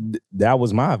 That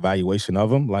was my evaluation of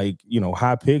him. Like, you know,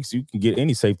 high picks, you can get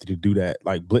any safety to do that.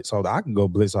 Like, I can go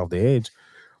blitz off the edge.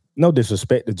 No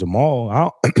disrespect to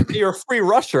Jamal. You're a free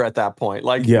rusher at that point.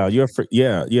 Like, yeah, you're free.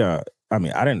 Yeah. I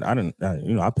mean, I didn't.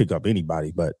 You know, I pick up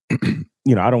anybody, but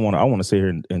you know, I want to sit here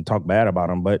and talk bad about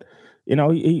him. But you know,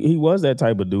 he was that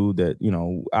type of dude that, you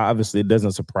know, obviously it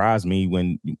doesn't surprise me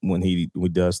when he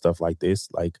does stuff like this.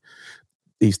 Like,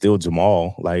 he's still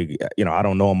Jamal. Like, you know, I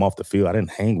don't know him off the field. I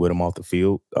didn't hang with him off the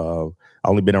field. I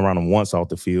only been around him once off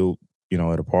the field, you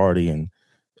know, at a party, and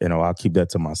you know, I'll keep that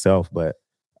to myself. But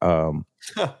because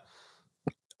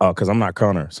I'm not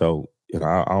Connor, so you know,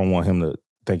 I don't want him to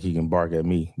think he can bark at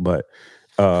me. But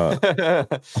I'm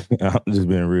just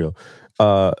being real.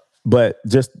 But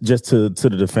just to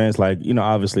the defense, like, you know,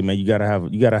 obviously, man, you gotta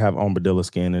have armadillo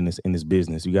skin in this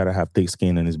business. You gotta have thick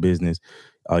skin in this business.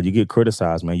 You get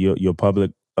criticized, man. You're a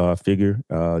public figure.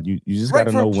 You just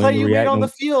gotta know when you react on the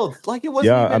field. Like, it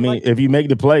wasn't. Yeah, I mean, if you make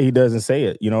the play, he doesn't say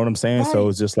it. You know what I'm saying? Right. So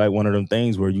it's just like one of them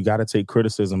things where you got to take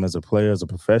criticism as a player, as a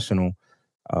professional,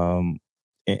 and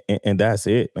that's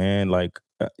it, man. Like,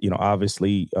 you know,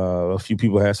 obviously, a few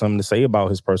people had something to say about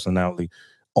his personality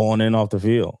on and off the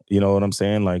field. You know what I'm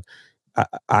saying? Like,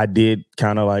 I did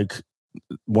kind of like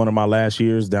one of my last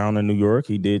years down in New York.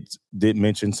 He did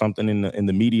mention something in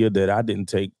the media that I didn't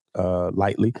take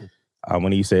lightly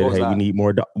when he said, "Hey, we need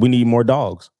more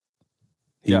dogs."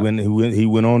 He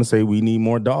went on to say, "We need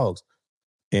more dogs,"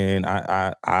 and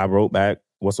I wrote back,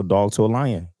 "What's a dog to a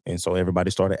lion?" And so everybody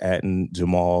started adding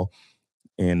Jamal,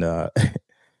 and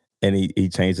and he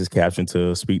changed his caption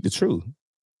to "Speak the Truth."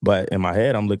 But in my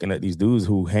head, I'm looking at these dudes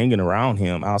who hanging around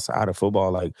him outside of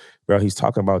football, like, bro, he's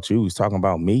talking about you. He's talking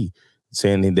about me,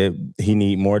 saying that he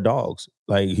need more dogs.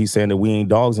 Like, he's saying that we ain't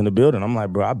dogs in the building. I'm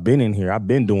like, bro, I've been in here. I've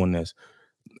been doing this.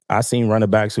 I seen running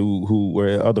backs who were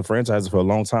at other franchises for a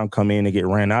long time come in and get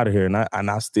ran out of here, and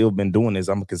I still been doing this.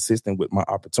 I'm consistent with my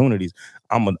opportunities.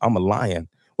 I'm a lion.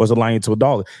 Was a lion to a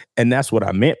dog, and that's what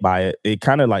I meant by it. It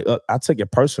kind of like I took it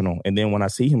personal, and then when I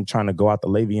see him trying to go out to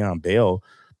Le'Veon Bell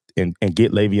and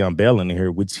get Le'Veon Bell in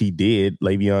here, which he did,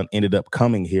 Le'Veon ended up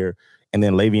coming here, and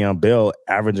then Le'Veon Bell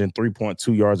averaging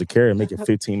 3.2 yards a carry, making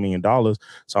 $15 million.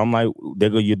 So I'm like, there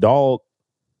go your dog.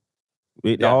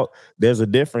 Dog. There's a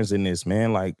difference in this,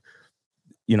 man. Like,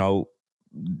 you know,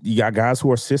 you got guys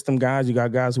who are system guys. You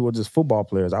got guys who are just football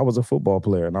players. I was a football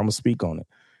player, and I'm gonna speak on it.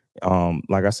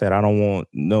 Like I said, I don't want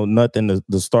nothing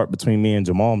to start between me and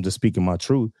Jamal. I'm just speaking my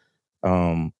truth.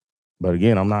 But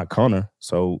again, I'm not Connor,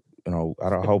 so I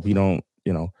hope he don't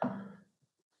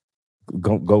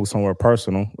go somewhere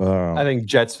personal. I think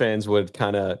Jets fans would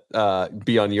kind of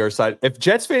be on your side. If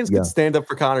Jets fans could stand up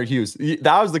for Connor Hughes,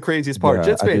 that was the craziest part. Yeah,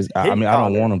 Jets fans, I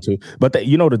don't want them to, but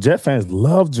the Jet fans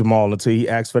love Jamal until he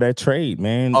asked for that trade,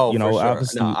 man. Oh, for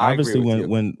sure. Obviously,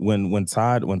 when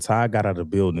Todd got out of the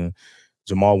building,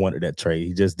 Jamal wanted that trade.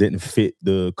 He just didn't fit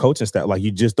the coaching staff. Like,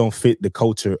 you just don't fit the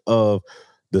culture of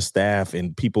the staff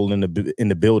and people in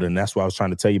the building. That's what I was trying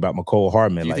to tell you about McCole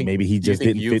Hardman. Like, maybe he just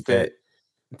didn't fit that.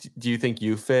 Do you think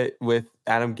you fit with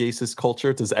Adam Gase's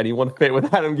culture? Does anyone fit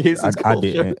with Adam Gase's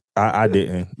culture? I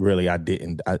didn't. Really, I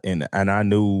didn't. And I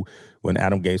knew when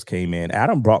Adam Gase came in,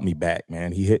 Adam brought me back,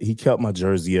 man. He kept my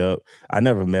jersey up. I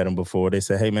never met him before. They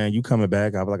said, "Hey, man, you coming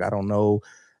back?" I was like, "I don't know."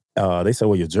 They said,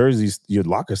 "Well, your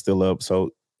locker's still up."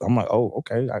 So I'm like, "Oh,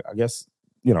 okay. I guess."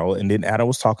 And then Adam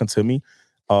was talking to me.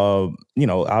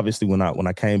 Obviously when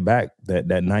I came back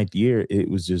that ninth year, it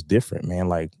was just different, man.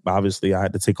 Like, obviously I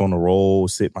had to take on the role,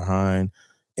 sit behind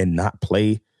and not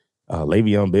play.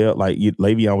 Le'Veon Bell,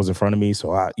 Le'Veon was in front of me.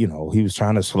 So he was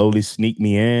trying to slowly sneak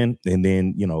me in. And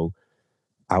then,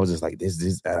 I was just like,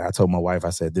 this, I told my wife, I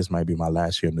said, this might be my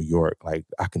last year in New York. Like,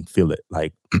 I can feel it.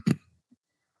 Like,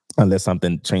 unless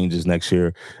something changes next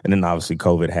year. And then obviously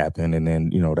COVID happened. And then,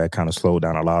 that kind of slowed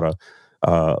down a lot of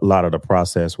the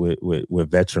process with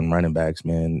veteran running backs,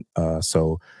 man.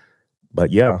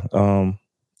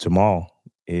 Jamal,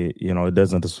 it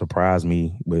doesn't surprise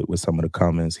me with some of the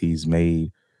comments he's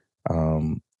made.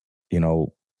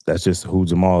 That's just who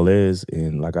Jamal is.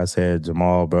 And like I said,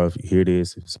 Jamal, bro, if you hear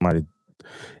this,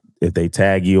 if they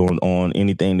tag you on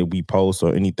anything that we post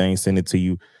or anything, send it to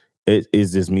you. It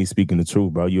is just me speaking the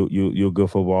truth, bro. You're a good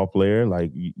football player.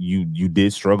 Like, you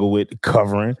did struggle with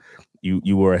covering.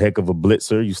 You were a heck of a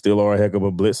blitzer. You still are a heck of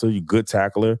a blitzer. You good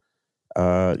tackler.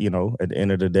 At the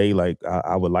end of the day, like,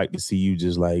 I would like to see you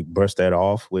just like brush that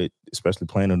off with, especially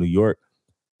playing in New York.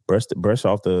 Brush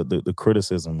off the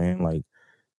criticism, man. Like,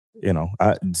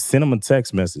 I send him a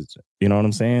text message. You know what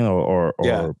I'm saying?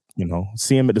 Or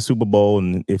see him at the Super Bowl,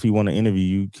 and if he want to interview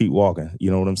you, keep walking.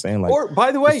 You know what I'm saying? Like, or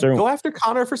by the way, go after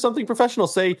Connor for something professional.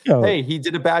 Say, hey, he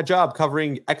did a bad job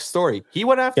covering X story. He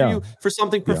went after you for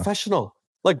something professional.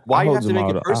 Like, why you have to make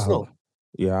it personal?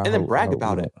 And then brag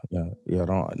about it. Yeah.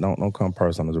 Don't come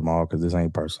personal, Jamal, because this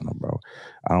ain't personal, bro.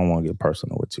 I don't want to get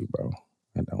personal with you, bro.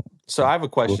 I don't. So I have a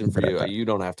question for you. You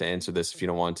don't have to answer this if you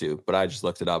don't want to, but I just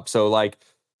looked it up. So, like,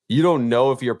 you don't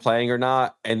know if you're playing or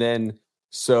not, and then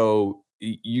so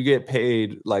you get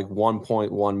paid like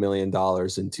 $1.1 million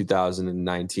in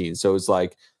 2019. So it's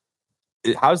like,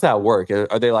 how's that work?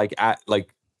 Are they like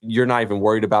you're not even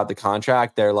worried about the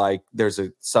contract? They're like, there's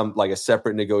a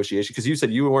separate negotiation, because you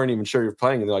said you weren't even sure you're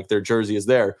playing, and they're like, their jersey is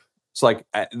there. So like,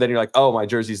 then you're like, oh, my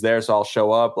jersey's there, so I'll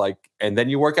show up. Like, and then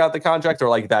you work out the contract, or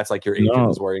like that's like your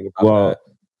agent is worrying about that.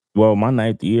 Well, my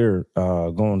ninth year,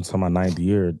 going to my ninth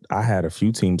year, I had a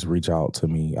few teams reach out to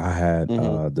me. I had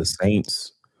the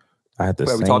Saints. We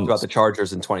talked about the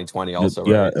Chargers in 2020 also.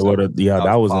 That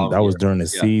was during the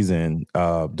season.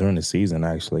 During the season,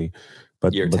 actually.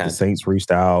 But the Saints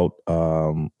reached out.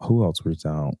 Who else reached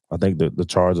out? I think the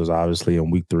Chargers, obviously,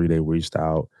 in week 3, they reached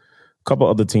out. A couple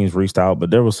other teams reached out, but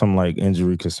there was some like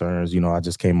injury concerns. I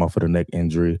just came off of the neck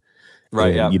injury.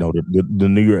 Right. And, the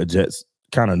New York Jets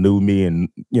kind of knew me, and,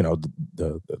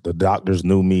 the doctors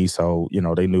knew me. So,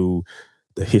 they knew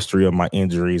the history of my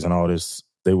injuries and all this.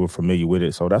 They were familiar with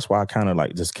it. So that's why I kind of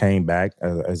like just came back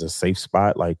as a safe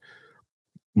spot, like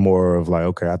more of like,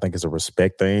 okay, I think it's a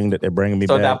respect thing that they're bringing me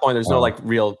back. So at that point, there's no like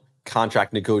real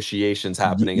contract negotiations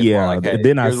happening. It's more Yeah, like, hey,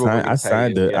 then here's what we're gonna pay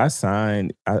you. Yeah. I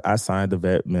signed the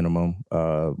vet minimum,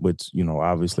 which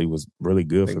obviously was really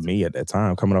good for me at that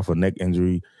time, coming off a neck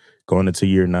injury, going into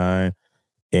year 9,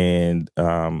 and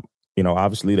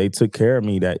obviously they took care of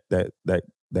me that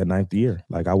ninth year.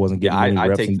 Like I wasn't getting many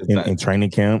reps in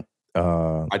training camp.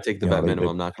 I take the vet minimum.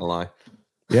 I'm not gonna lie.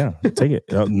 Yeah, take it.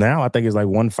 Now I think it's like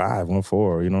 1.5,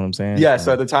 1.4. You know what I'm saying? Yeah.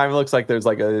 So at the time, it looks like there's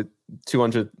like a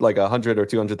 $100 or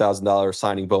 $200,000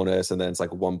 signing bonus, and then it's like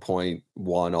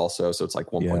 1.1 also. So it's like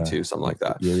 1.2, something like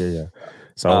that. Yeah.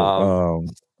 So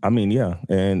I mean, yeah,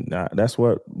 and that's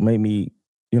what made me,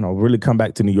 really come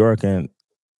back to New York. And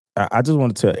I just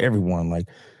want to tell everyone, like,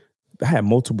 I had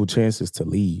multiple chances to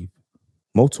leave,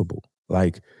 multiple.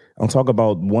 Like, I'm talking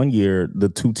about one year, the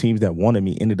 2 teams that wanted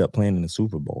me ended up playing in the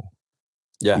Super Bowl.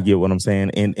 Yeah. You get what I'm saying?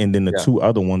 And then the 2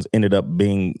 other ones ended up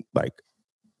being like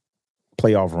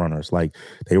playoff runners. Like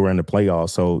they were in the playoffs.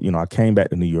 So, I came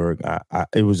back to New York.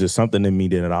 It was just something in me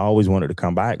that I always wanted to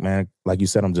come back, man. Like you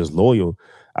said, I'm just loyal.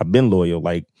 I've been loyal.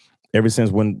 Like ever since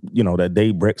when, that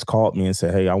day Brex called me and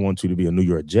said, hey, I want you to be a New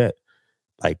York Jet.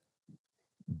 Like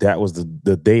that was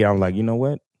the day I'm like, you know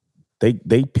what?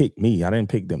 They picked me. I didn't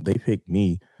pick them. They picked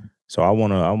me. So I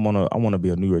wanna be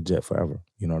a New York Jet forever.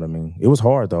 You know what I mean? It was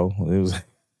hard though. It was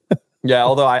Yeah,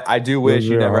 although I do wish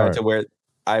you never hard. had to wear.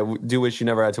 Do wish you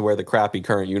never had to wear the crappy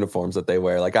current uniforms that they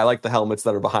wear. Like I like the helmets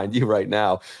that are behind you right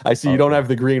now. I see you don't have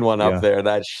the green one up there.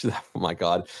 Oh my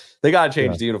God, they gotta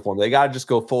change the uniform. They gotta just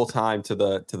go full time to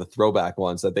the throwback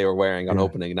ones that they were wearing on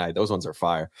opening night. Those ones are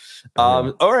fire.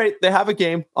 All right, they have a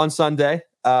game on Sunday.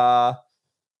 The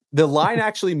line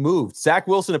actually moved. Zach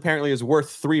Wilson apparently is worth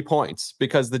 3 points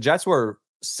because the Jets were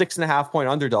 6.5 point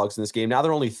underdogs in this game. Now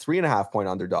they're only 3.5 point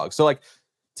underdogs. So like.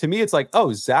 To me, it's like,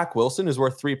 oh, Zach Wilson is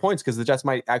worth 3 points because the Jets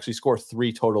might actually score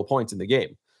 3 total points in the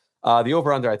game. The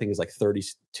over-under, I think, is like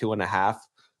 32.5,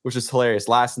 which is hilarious.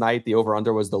 Last night, the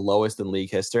over-under was the lowest in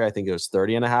league history. I think it was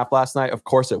 30.5 last night. Of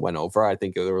course, it went over. I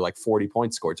think there were like 40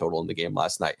 points scored total in the game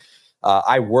last night.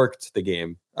 I worked the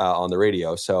game on the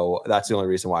radio, so that's the only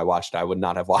reason why I watched it. I would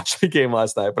not have watched the game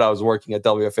last night, but I was working at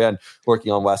WFN,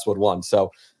 working on Westwood One.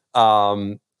 So,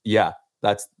 I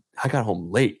got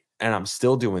home late, and I'm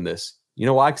still doing this. You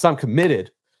know why? Because I'm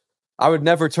committed. I would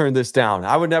never turn this down.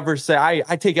 I would never say,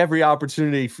 I take every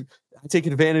opportunity. I take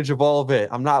advantage of all of it.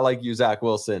 I'm not like you, Zach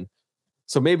Wilson.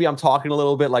 So maybe I'm talking a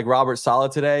little bit like Robert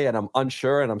Saleh today, and I'm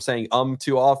unsure, and I'm saying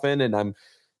too often, and I'm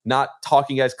not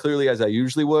talking as clearly as I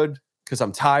usually would because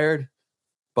I'm tired.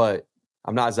 But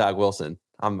I'm not Zach Wilson.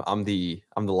 I'm the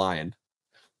lion.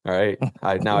 All right.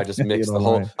 I just mixed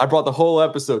I brought the whole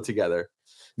episode together.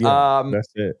 Yeah, that's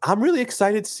it. I'm really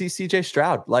excited to see CJ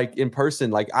Stroud like in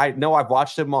person. Like I know I've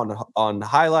watched him on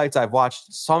highlights. I've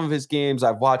watched some of his games.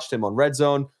 I've watched him on Red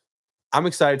Zone. I'm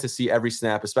excited to see every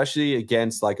snap, especially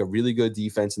against like a really good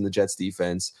defense in the Jets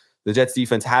defense. The Jets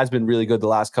defense has been really good the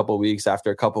last couple of weeks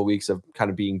after a couple of weeks of kind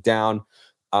of being down.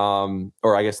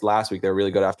 Or I guess last week they were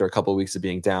really good after a couple of weeks of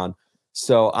being down.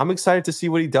 So I'm excited to see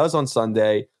what he does on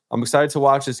Sunday. I'm excited to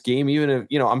watch this game, even if,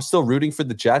 I'm still rooting for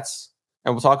the Jets.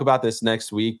 And we'll talk about this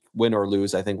next week, win or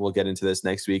lose. I think we'll get into this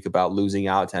next week about losing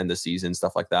out to end the season,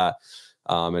 stuff like that.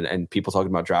 And people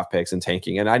talking about draft picks and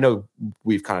tanking. And I know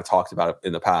we've kind of talked about it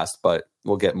in the past, but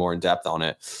we'll get more in depth on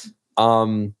it.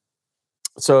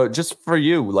 So just for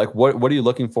you, like what are you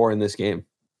looking for in this game?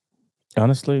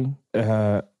 Honestly,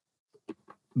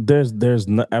 there's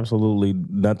absolutely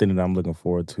nothing that I'm looking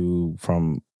forward to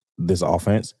from this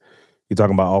offense. You're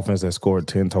talking about offense that scored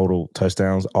 10 total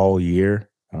touchdowns all year.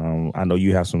 I know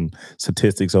you have some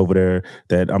statistics over there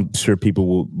that I'm sure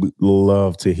people will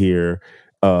love to hear.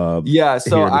 So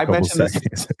I mentioned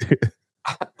this.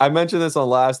 I mentioned this on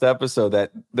last episode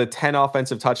that the 10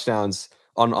 offensive touchdowns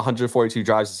on 142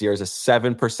 drives this year is a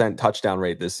 7% touchdown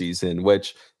rate this season,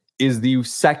 which is the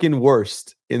second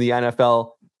worst in the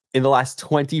NFL in the last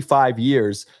 25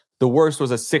 years. The worst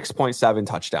was a 6.7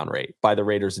 touchdown rate by the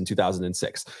Raiders in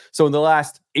 2006. So in the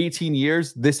last 18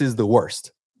 years, this is the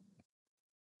worst.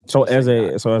 So as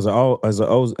an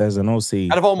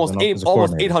OC, out of almost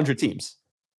 800 teams.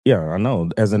 Yeah, I know.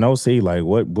 As an OC, like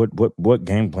what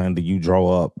game plan do you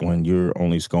draw up when you're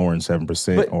only scoring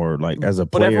 7%, or like as a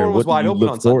player, what do you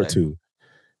look forward to?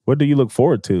 What do you look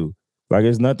forward to? Like,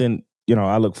 it's nothing.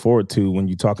 I look forward to when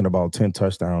you're talking about 10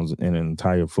 touchdowns in an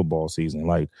entire football season.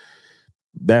 Like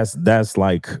that's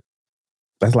like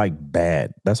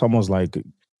bad. That's almost like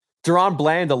Deron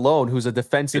Bland alone, who's a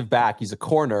defensive back, he's a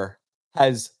corner,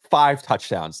 has 5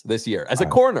 touchdowns this year as a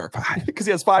corner because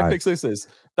he has 5 pick sixes.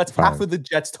 That's half of the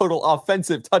Jets' total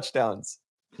offensive touchdowns.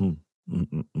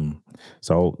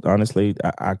 So honestly,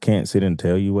 I can't sit and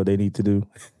tell you what they need to do.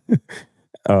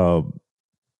 I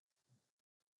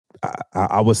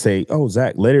would say, oh,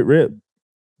 Zach, let it rip.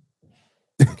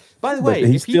 By the way,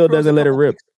 he if still doesn't let it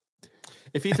rip.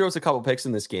 If he throws a couple picks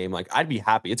in this game, like I'd be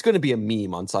happy. It's going to be a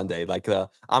meme on Sunday. Like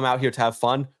I'm out here to have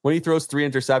fun. When he throws 3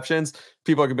 interceptions,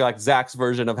 people are going to be like Zach's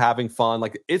version of having fun.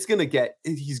 Like he's going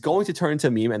to turn into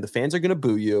a meme, and the fans are going to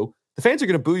boo you. The fans are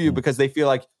going to boo you because they feel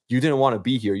like you didn't want to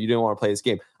be here. You didn't want to play this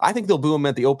game. I think they'll boo him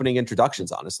at the opening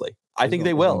introductions, honestly. I think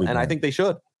they will, and I think they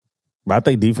should. But I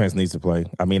think defense needs to play.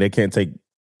 I mean, they can't take.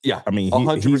 Yeah, I mean,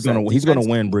 he's gonna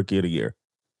win Rookie of the Year,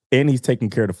 and he's taking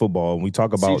care of the football. And we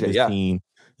talk about CJ, this team.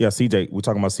 Yeah, CJ. We're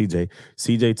talking about CJ.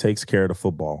 CJ takes care of the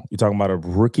football. You're talking about a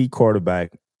rookie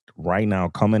quarterback right now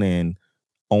coming in,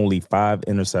 only 5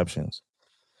 interceptions.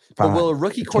 But will a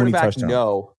rookie quarterback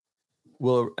know?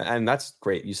 And that's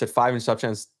great. You said 5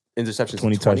 interceptions.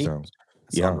 20 touchdowns.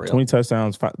 That's unreal. 20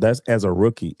 touchdowns. That's as a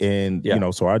rookie. And,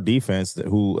 so our defense,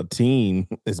 a team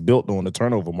is built on the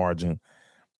turnover margin,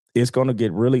 it's going to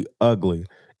get really ugly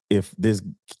if this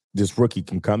rookie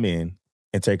can come in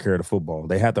and take care of the football.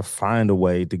 They have to find a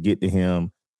way to get to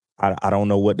him. I don't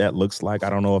know what that looks like. I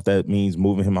don't know if that means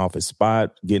moving him off his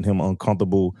spot, getting him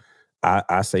uncomfortable.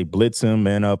 I say blitz him,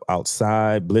 man up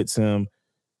outside, blitz him,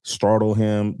 startle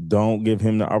him. Don't give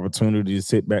him the opportunity to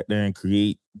sit back there and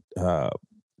create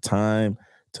time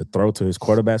to throw to his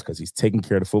quarterbacks because he's taking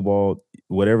care of the football.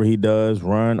 Whatever he does,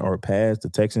 run or pass, the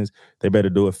Texans, they better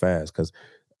do it fast because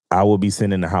I will be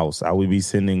sending the house. I will be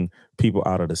sending people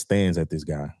out of the stands at this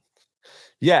guy.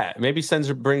 Yeah, maybe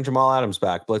bring Jamal Adams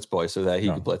back, blitz boy, so that he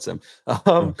can blitz him.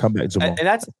 Come back, Jamal.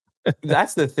 And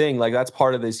that's the thing. Like that's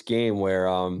part of this game where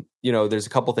there's a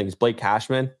couple things. Blake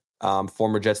Cashman,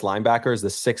 former Jets linebacker, is the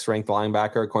 6th ranked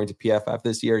linebacker according to PFF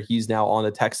this year. He's now on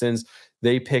the Texans.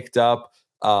 They picked up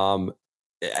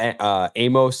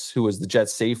Amos, who was the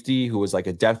Jets safety, who was like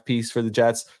a depth piece for the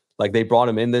Jets. Like they brought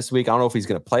him in this week. I don't know if he's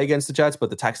going to play against the Jets, but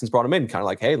the Texans brought him in, kind of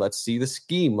like, hey, let's see the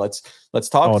scheme. Let's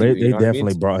talk. They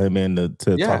definitely brought him in to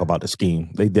talk about the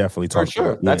scheme. They definitely talked. For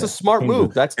sure, that's a smart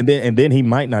move. And then he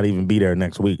might not even be there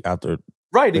next week after.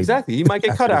 Right, exactly. He might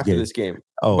get cut after this game.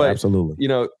 Oh, but, absolutely.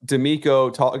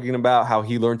 D'Amico talking about how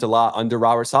he learned a lot under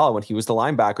Robert Saleh when he was the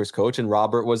linebackers coach and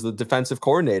Robert was the defensive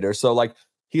coordinator. So like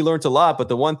he learned a lot, but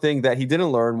the one thing that he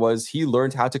didn't learn was he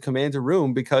learned how to command a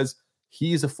room because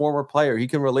he's a former player. He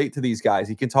can relate to these guys.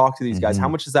 He can talk to these guys. How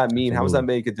much does that mean? Absolutely. How does that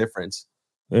make a difference?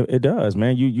 It does,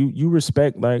 man. You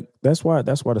respect, like that's why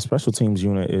the special teams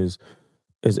unit is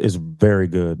very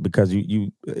good because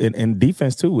you in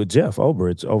defense too with Jeff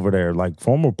Obridge over there, like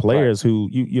former players who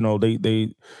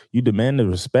you demand the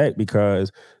respect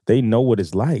because they know what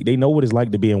it's like. They know what it's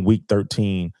like to be in week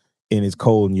 13 and it's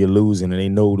cold and you're losing, and they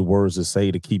know the words to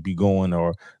say to keep you going,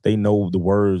 or they know the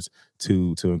words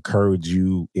to encourage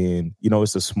you. And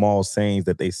it's the small sayings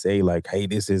that they say, like, hey,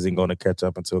 this isn't going to catch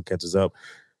up until it catches up,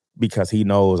 because he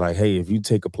knows, like, hey, if you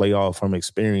take a play off from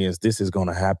experience, this is going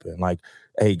to happen. Like,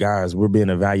 hey, guys, we're being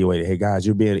evaluated. Hey, guys,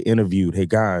 you're being interviewed. Hey,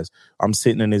 guys, I'm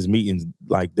sitting in this meeting,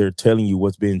 like they're telling you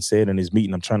what's being said in this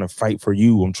meeting. I'm trying to fight for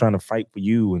you. I'm trying to fight for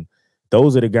you. And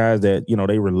those are the guys that,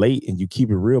 they relate, and you keep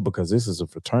it real because this is a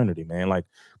fraternity, man. Like,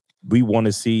 we want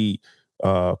to see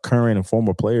current and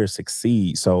former players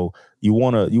succeed. So you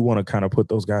want to kind of put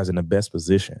those guys in the best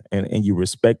position, and you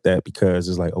respect that because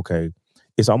it's like, okay,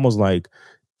 it's almost like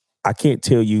I can't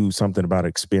tell you something about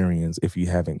experience if you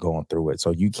haven't gone through it.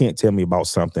 So you can't tell me about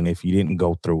something if you didn't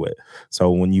go through it.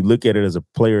 So when you look at it as a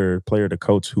player to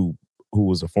coach who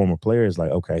was a former player, it's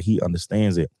like, okay, he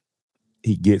understands it.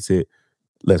 He gets it.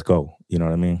 Let's go. You know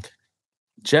what I mean?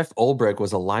 Jeff Ulbrich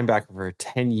was a linebacker for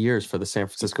 10 years for the San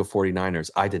Francisco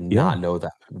 49ers. I did not know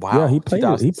that. Wow. Yeah, he played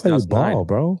ball,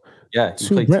 bro. Yeah.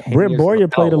 Brent Boyer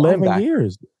played 11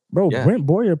 years. Bro, yeah. Brent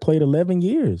Boyer played 11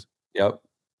 years. Yep.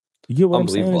 You get what I'm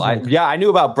saying? I knew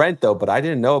about Brent though, but I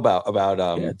didn't know about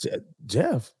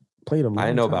Jeff played a long time. I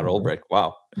didn't know about Ulbrich.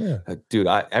 Wow. Yeah. Dude,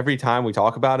 every time we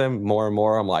talk about him more and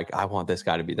more, I'm like, I want this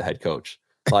guy to be the head coach.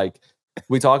 Like,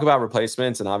 we talk about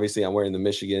replacements, and obviously I'm wearing the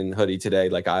Michigan hoodie today.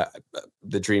 Like,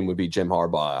 the dream would be Jim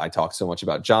Harbaugh. I talk so much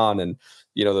about John and,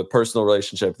 the personal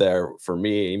relationship there for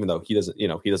me, even though he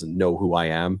doesn't know who I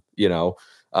am,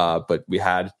 but we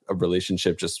had a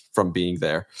relationship just from being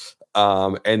there.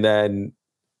 And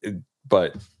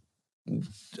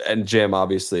Jim,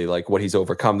 obviously, like what he's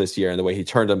overcome this year and the way he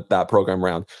turned that program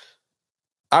around,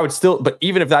 but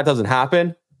even if that doesn't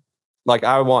happen, like,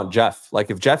 I want Jeff. Like,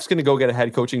 if Jeff's going to go get a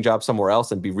head coaching job somewhere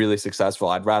else and be really successful,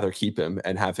 I'd rather keep him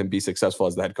and have him be successful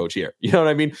as the head coach here. You know what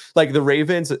I mean? Like, the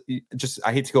Ravens,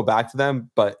 I hate to go back to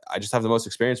them, but I just have the most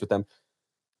experience with them.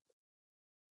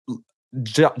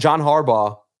 John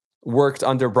Harbaugh worked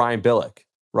under Brian Billick,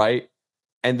 right?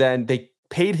 And then they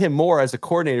paid him more as a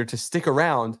coordinator to stick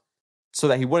around so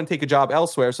that he wouldn't take a job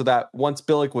elsewhere, so that once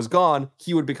Billick was gone,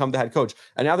 he would become the head coach.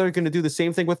 And now they're going to do the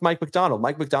same thing with Mike Macdonald.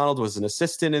 Mike Macdonald was an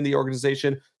assistant in the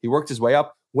organization. He worked his way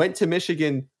up, went to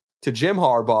Michigan to Jim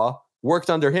Harbaugh, worked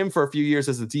under him for a few years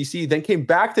as the DC, then came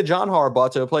back to John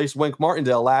Harbaugh to replace Wink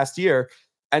Martindale last year.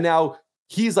 And now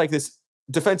he's like this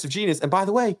defensive genius. And by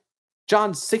the way,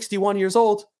 John's 61 years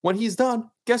old. When he's done,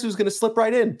 guess who's going to slip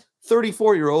right in?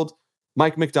 34-year-old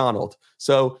Mike Macdonald.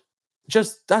 So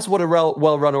just that's what a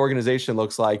well-run organization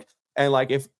looks like. And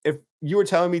like if you were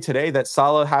telling me today that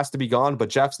Saleh has to be gone, but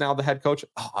Jeff's now the head coach,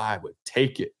 I would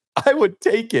take it. I would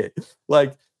take it.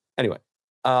 Like, anyway,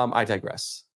 I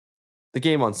digress. The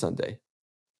game on Sunday,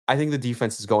 I think the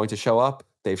defense is going to show up.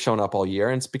 They've shown up all year,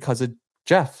 and it's because of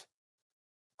Jeff.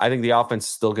 I think the offense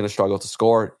is still going to struggle to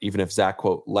score, even if Zach,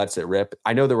 quote, lets it rip.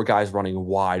 I know there were guys running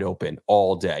wide open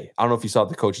all day. I don't know if you saw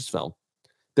the coach's film.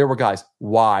 There were guys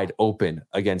wide open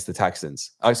against the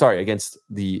Texans. Against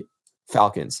the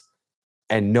Falcons.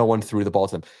 And no one threw the ball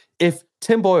to them. If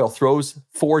Tim Boyle throws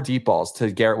 4 deep balls to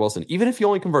Garrett Wilson, even if he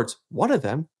only converts one of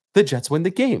them, the Jets win the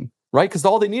game, right? Because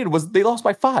all they needed was, they lost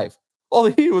by 5. All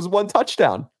they needed was 1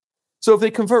 touchdown. So if they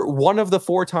convert one of the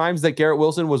 4 times that Garrett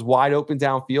Wilson was wide open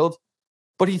downfield,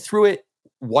 but he threw it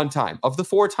 1 time. Of the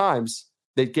 4 times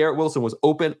that Garrett Wilson was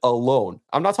open alone,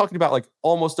 I'm not talking about like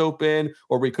almost open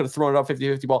or where he could have thrown it up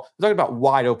 50-50 ball. I'm talking about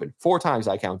wide open. 4 times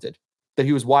I counted that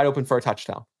he was wide open for a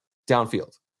touchdown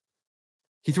downfield.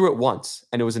 He threw it once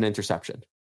and it was an interception.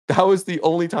 That was the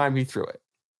only time he threw it.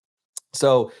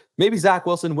 So maybe Zach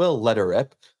Wilson will let her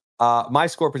rip. My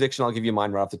score prediction, I'll give you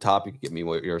mine right off the top. You can give me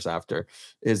yours after,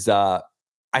 is I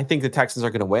think the Texans are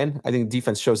going to win. I think the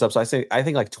defense shows up. So I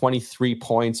think like 23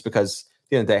 points, because at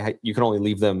the end of the day, you can only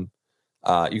leave them,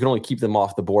 you can only keep them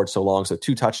off the board so long. So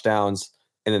 2 touchdowns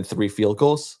and then 3 field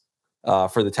goals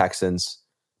for the Texans.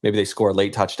 Maybe they score a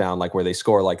late touchdown, like where they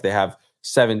score, like they have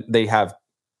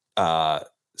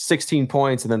 16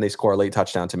 points and then they score a late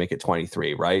touchdown to make it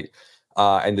 23, right?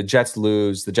 And the Jets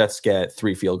lose. The Jets get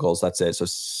 3 field goals. That's it. So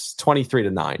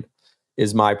 23-9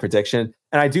 is my prediction.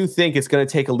 And I do think it's going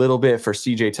to take a little bit for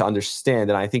CJ to understand.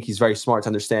 And I think he's very smart to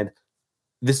understand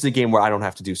this is a game where I don't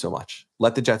have to do so much.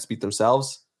 Let the Jets beat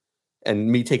themselves and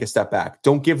me take a step back.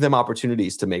 Don't give them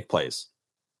opportunities to make plays,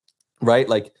 right?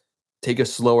 Like, take a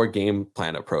slower game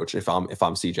plan approach if I'm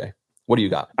CJ. What do you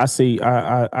got? I see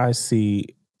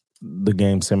the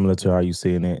game similar to how you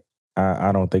seeing it.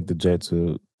 I don't think the Jets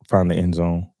will find the end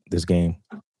zone this game.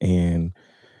 And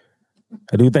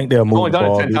I do think they'll move the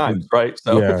ball. Only done it 10 times, right?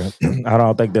 So. Yeah, I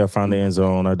don't think they'll find the end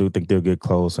zone. I do think they'll get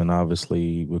close, and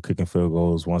obviously we're kicking field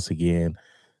goals once again.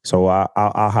 So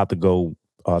I'll have to go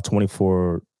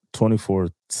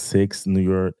 24-6 New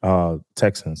York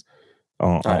Texans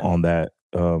on that.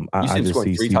 You see him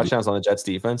scoring 3 touchdowns on the Jets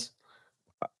defense?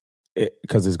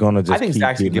 Because it's going to just keep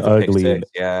getting ugly.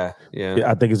 Yeah.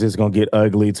 I think it's just going to get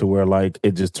ugly to where like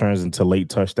it just turns into late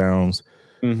touchdowns.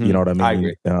 Mm-hmm. You know what I mean? I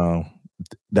agree.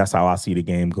 That's how I see the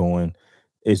game going.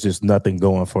 It's just nothing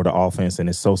going for the offense, and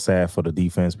it's so sad for the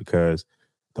defense because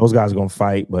those guys are going to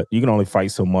fight, but you can only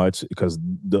fight so much because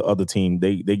the other team,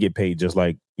 they get paid just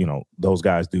like, those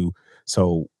guys do.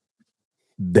 So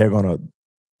the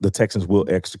Texans will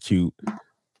execute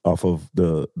off of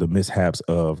the mishaps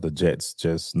of the Jets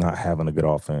just not having a good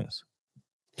offense.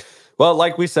 Well,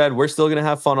 like we said, we're still going to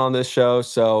have fun on this show.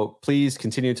 So please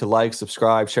continue to like,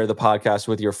 subscribe, share the podcast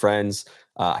with your friends.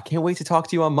 I can't wait to talk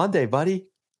to you on Monday, buddy.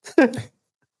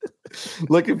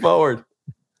 Looking forward.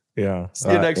 Yeah.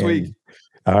 See you next week.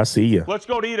 I'll see you. Let's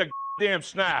go to eat a damn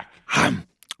snack.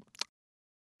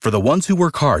 For the ones who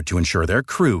work hard to ensure their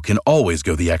crew can always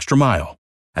go the extra mile,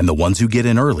 and the ones who get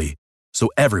in early so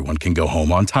everyone can go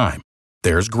home on time,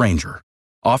 there's Grainger,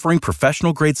 offering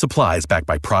professional-grade supplies backed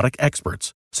by product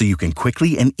experts so you can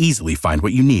quickly and easily find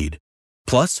what you need.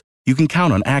 Plus, you can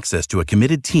count on access to a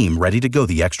committed team ready to go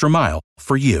the extra mile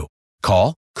for you.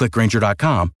 Call, click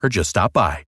Grainger.com, or just stop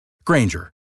by.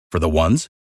 Grainger, for the ones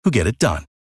who get it done.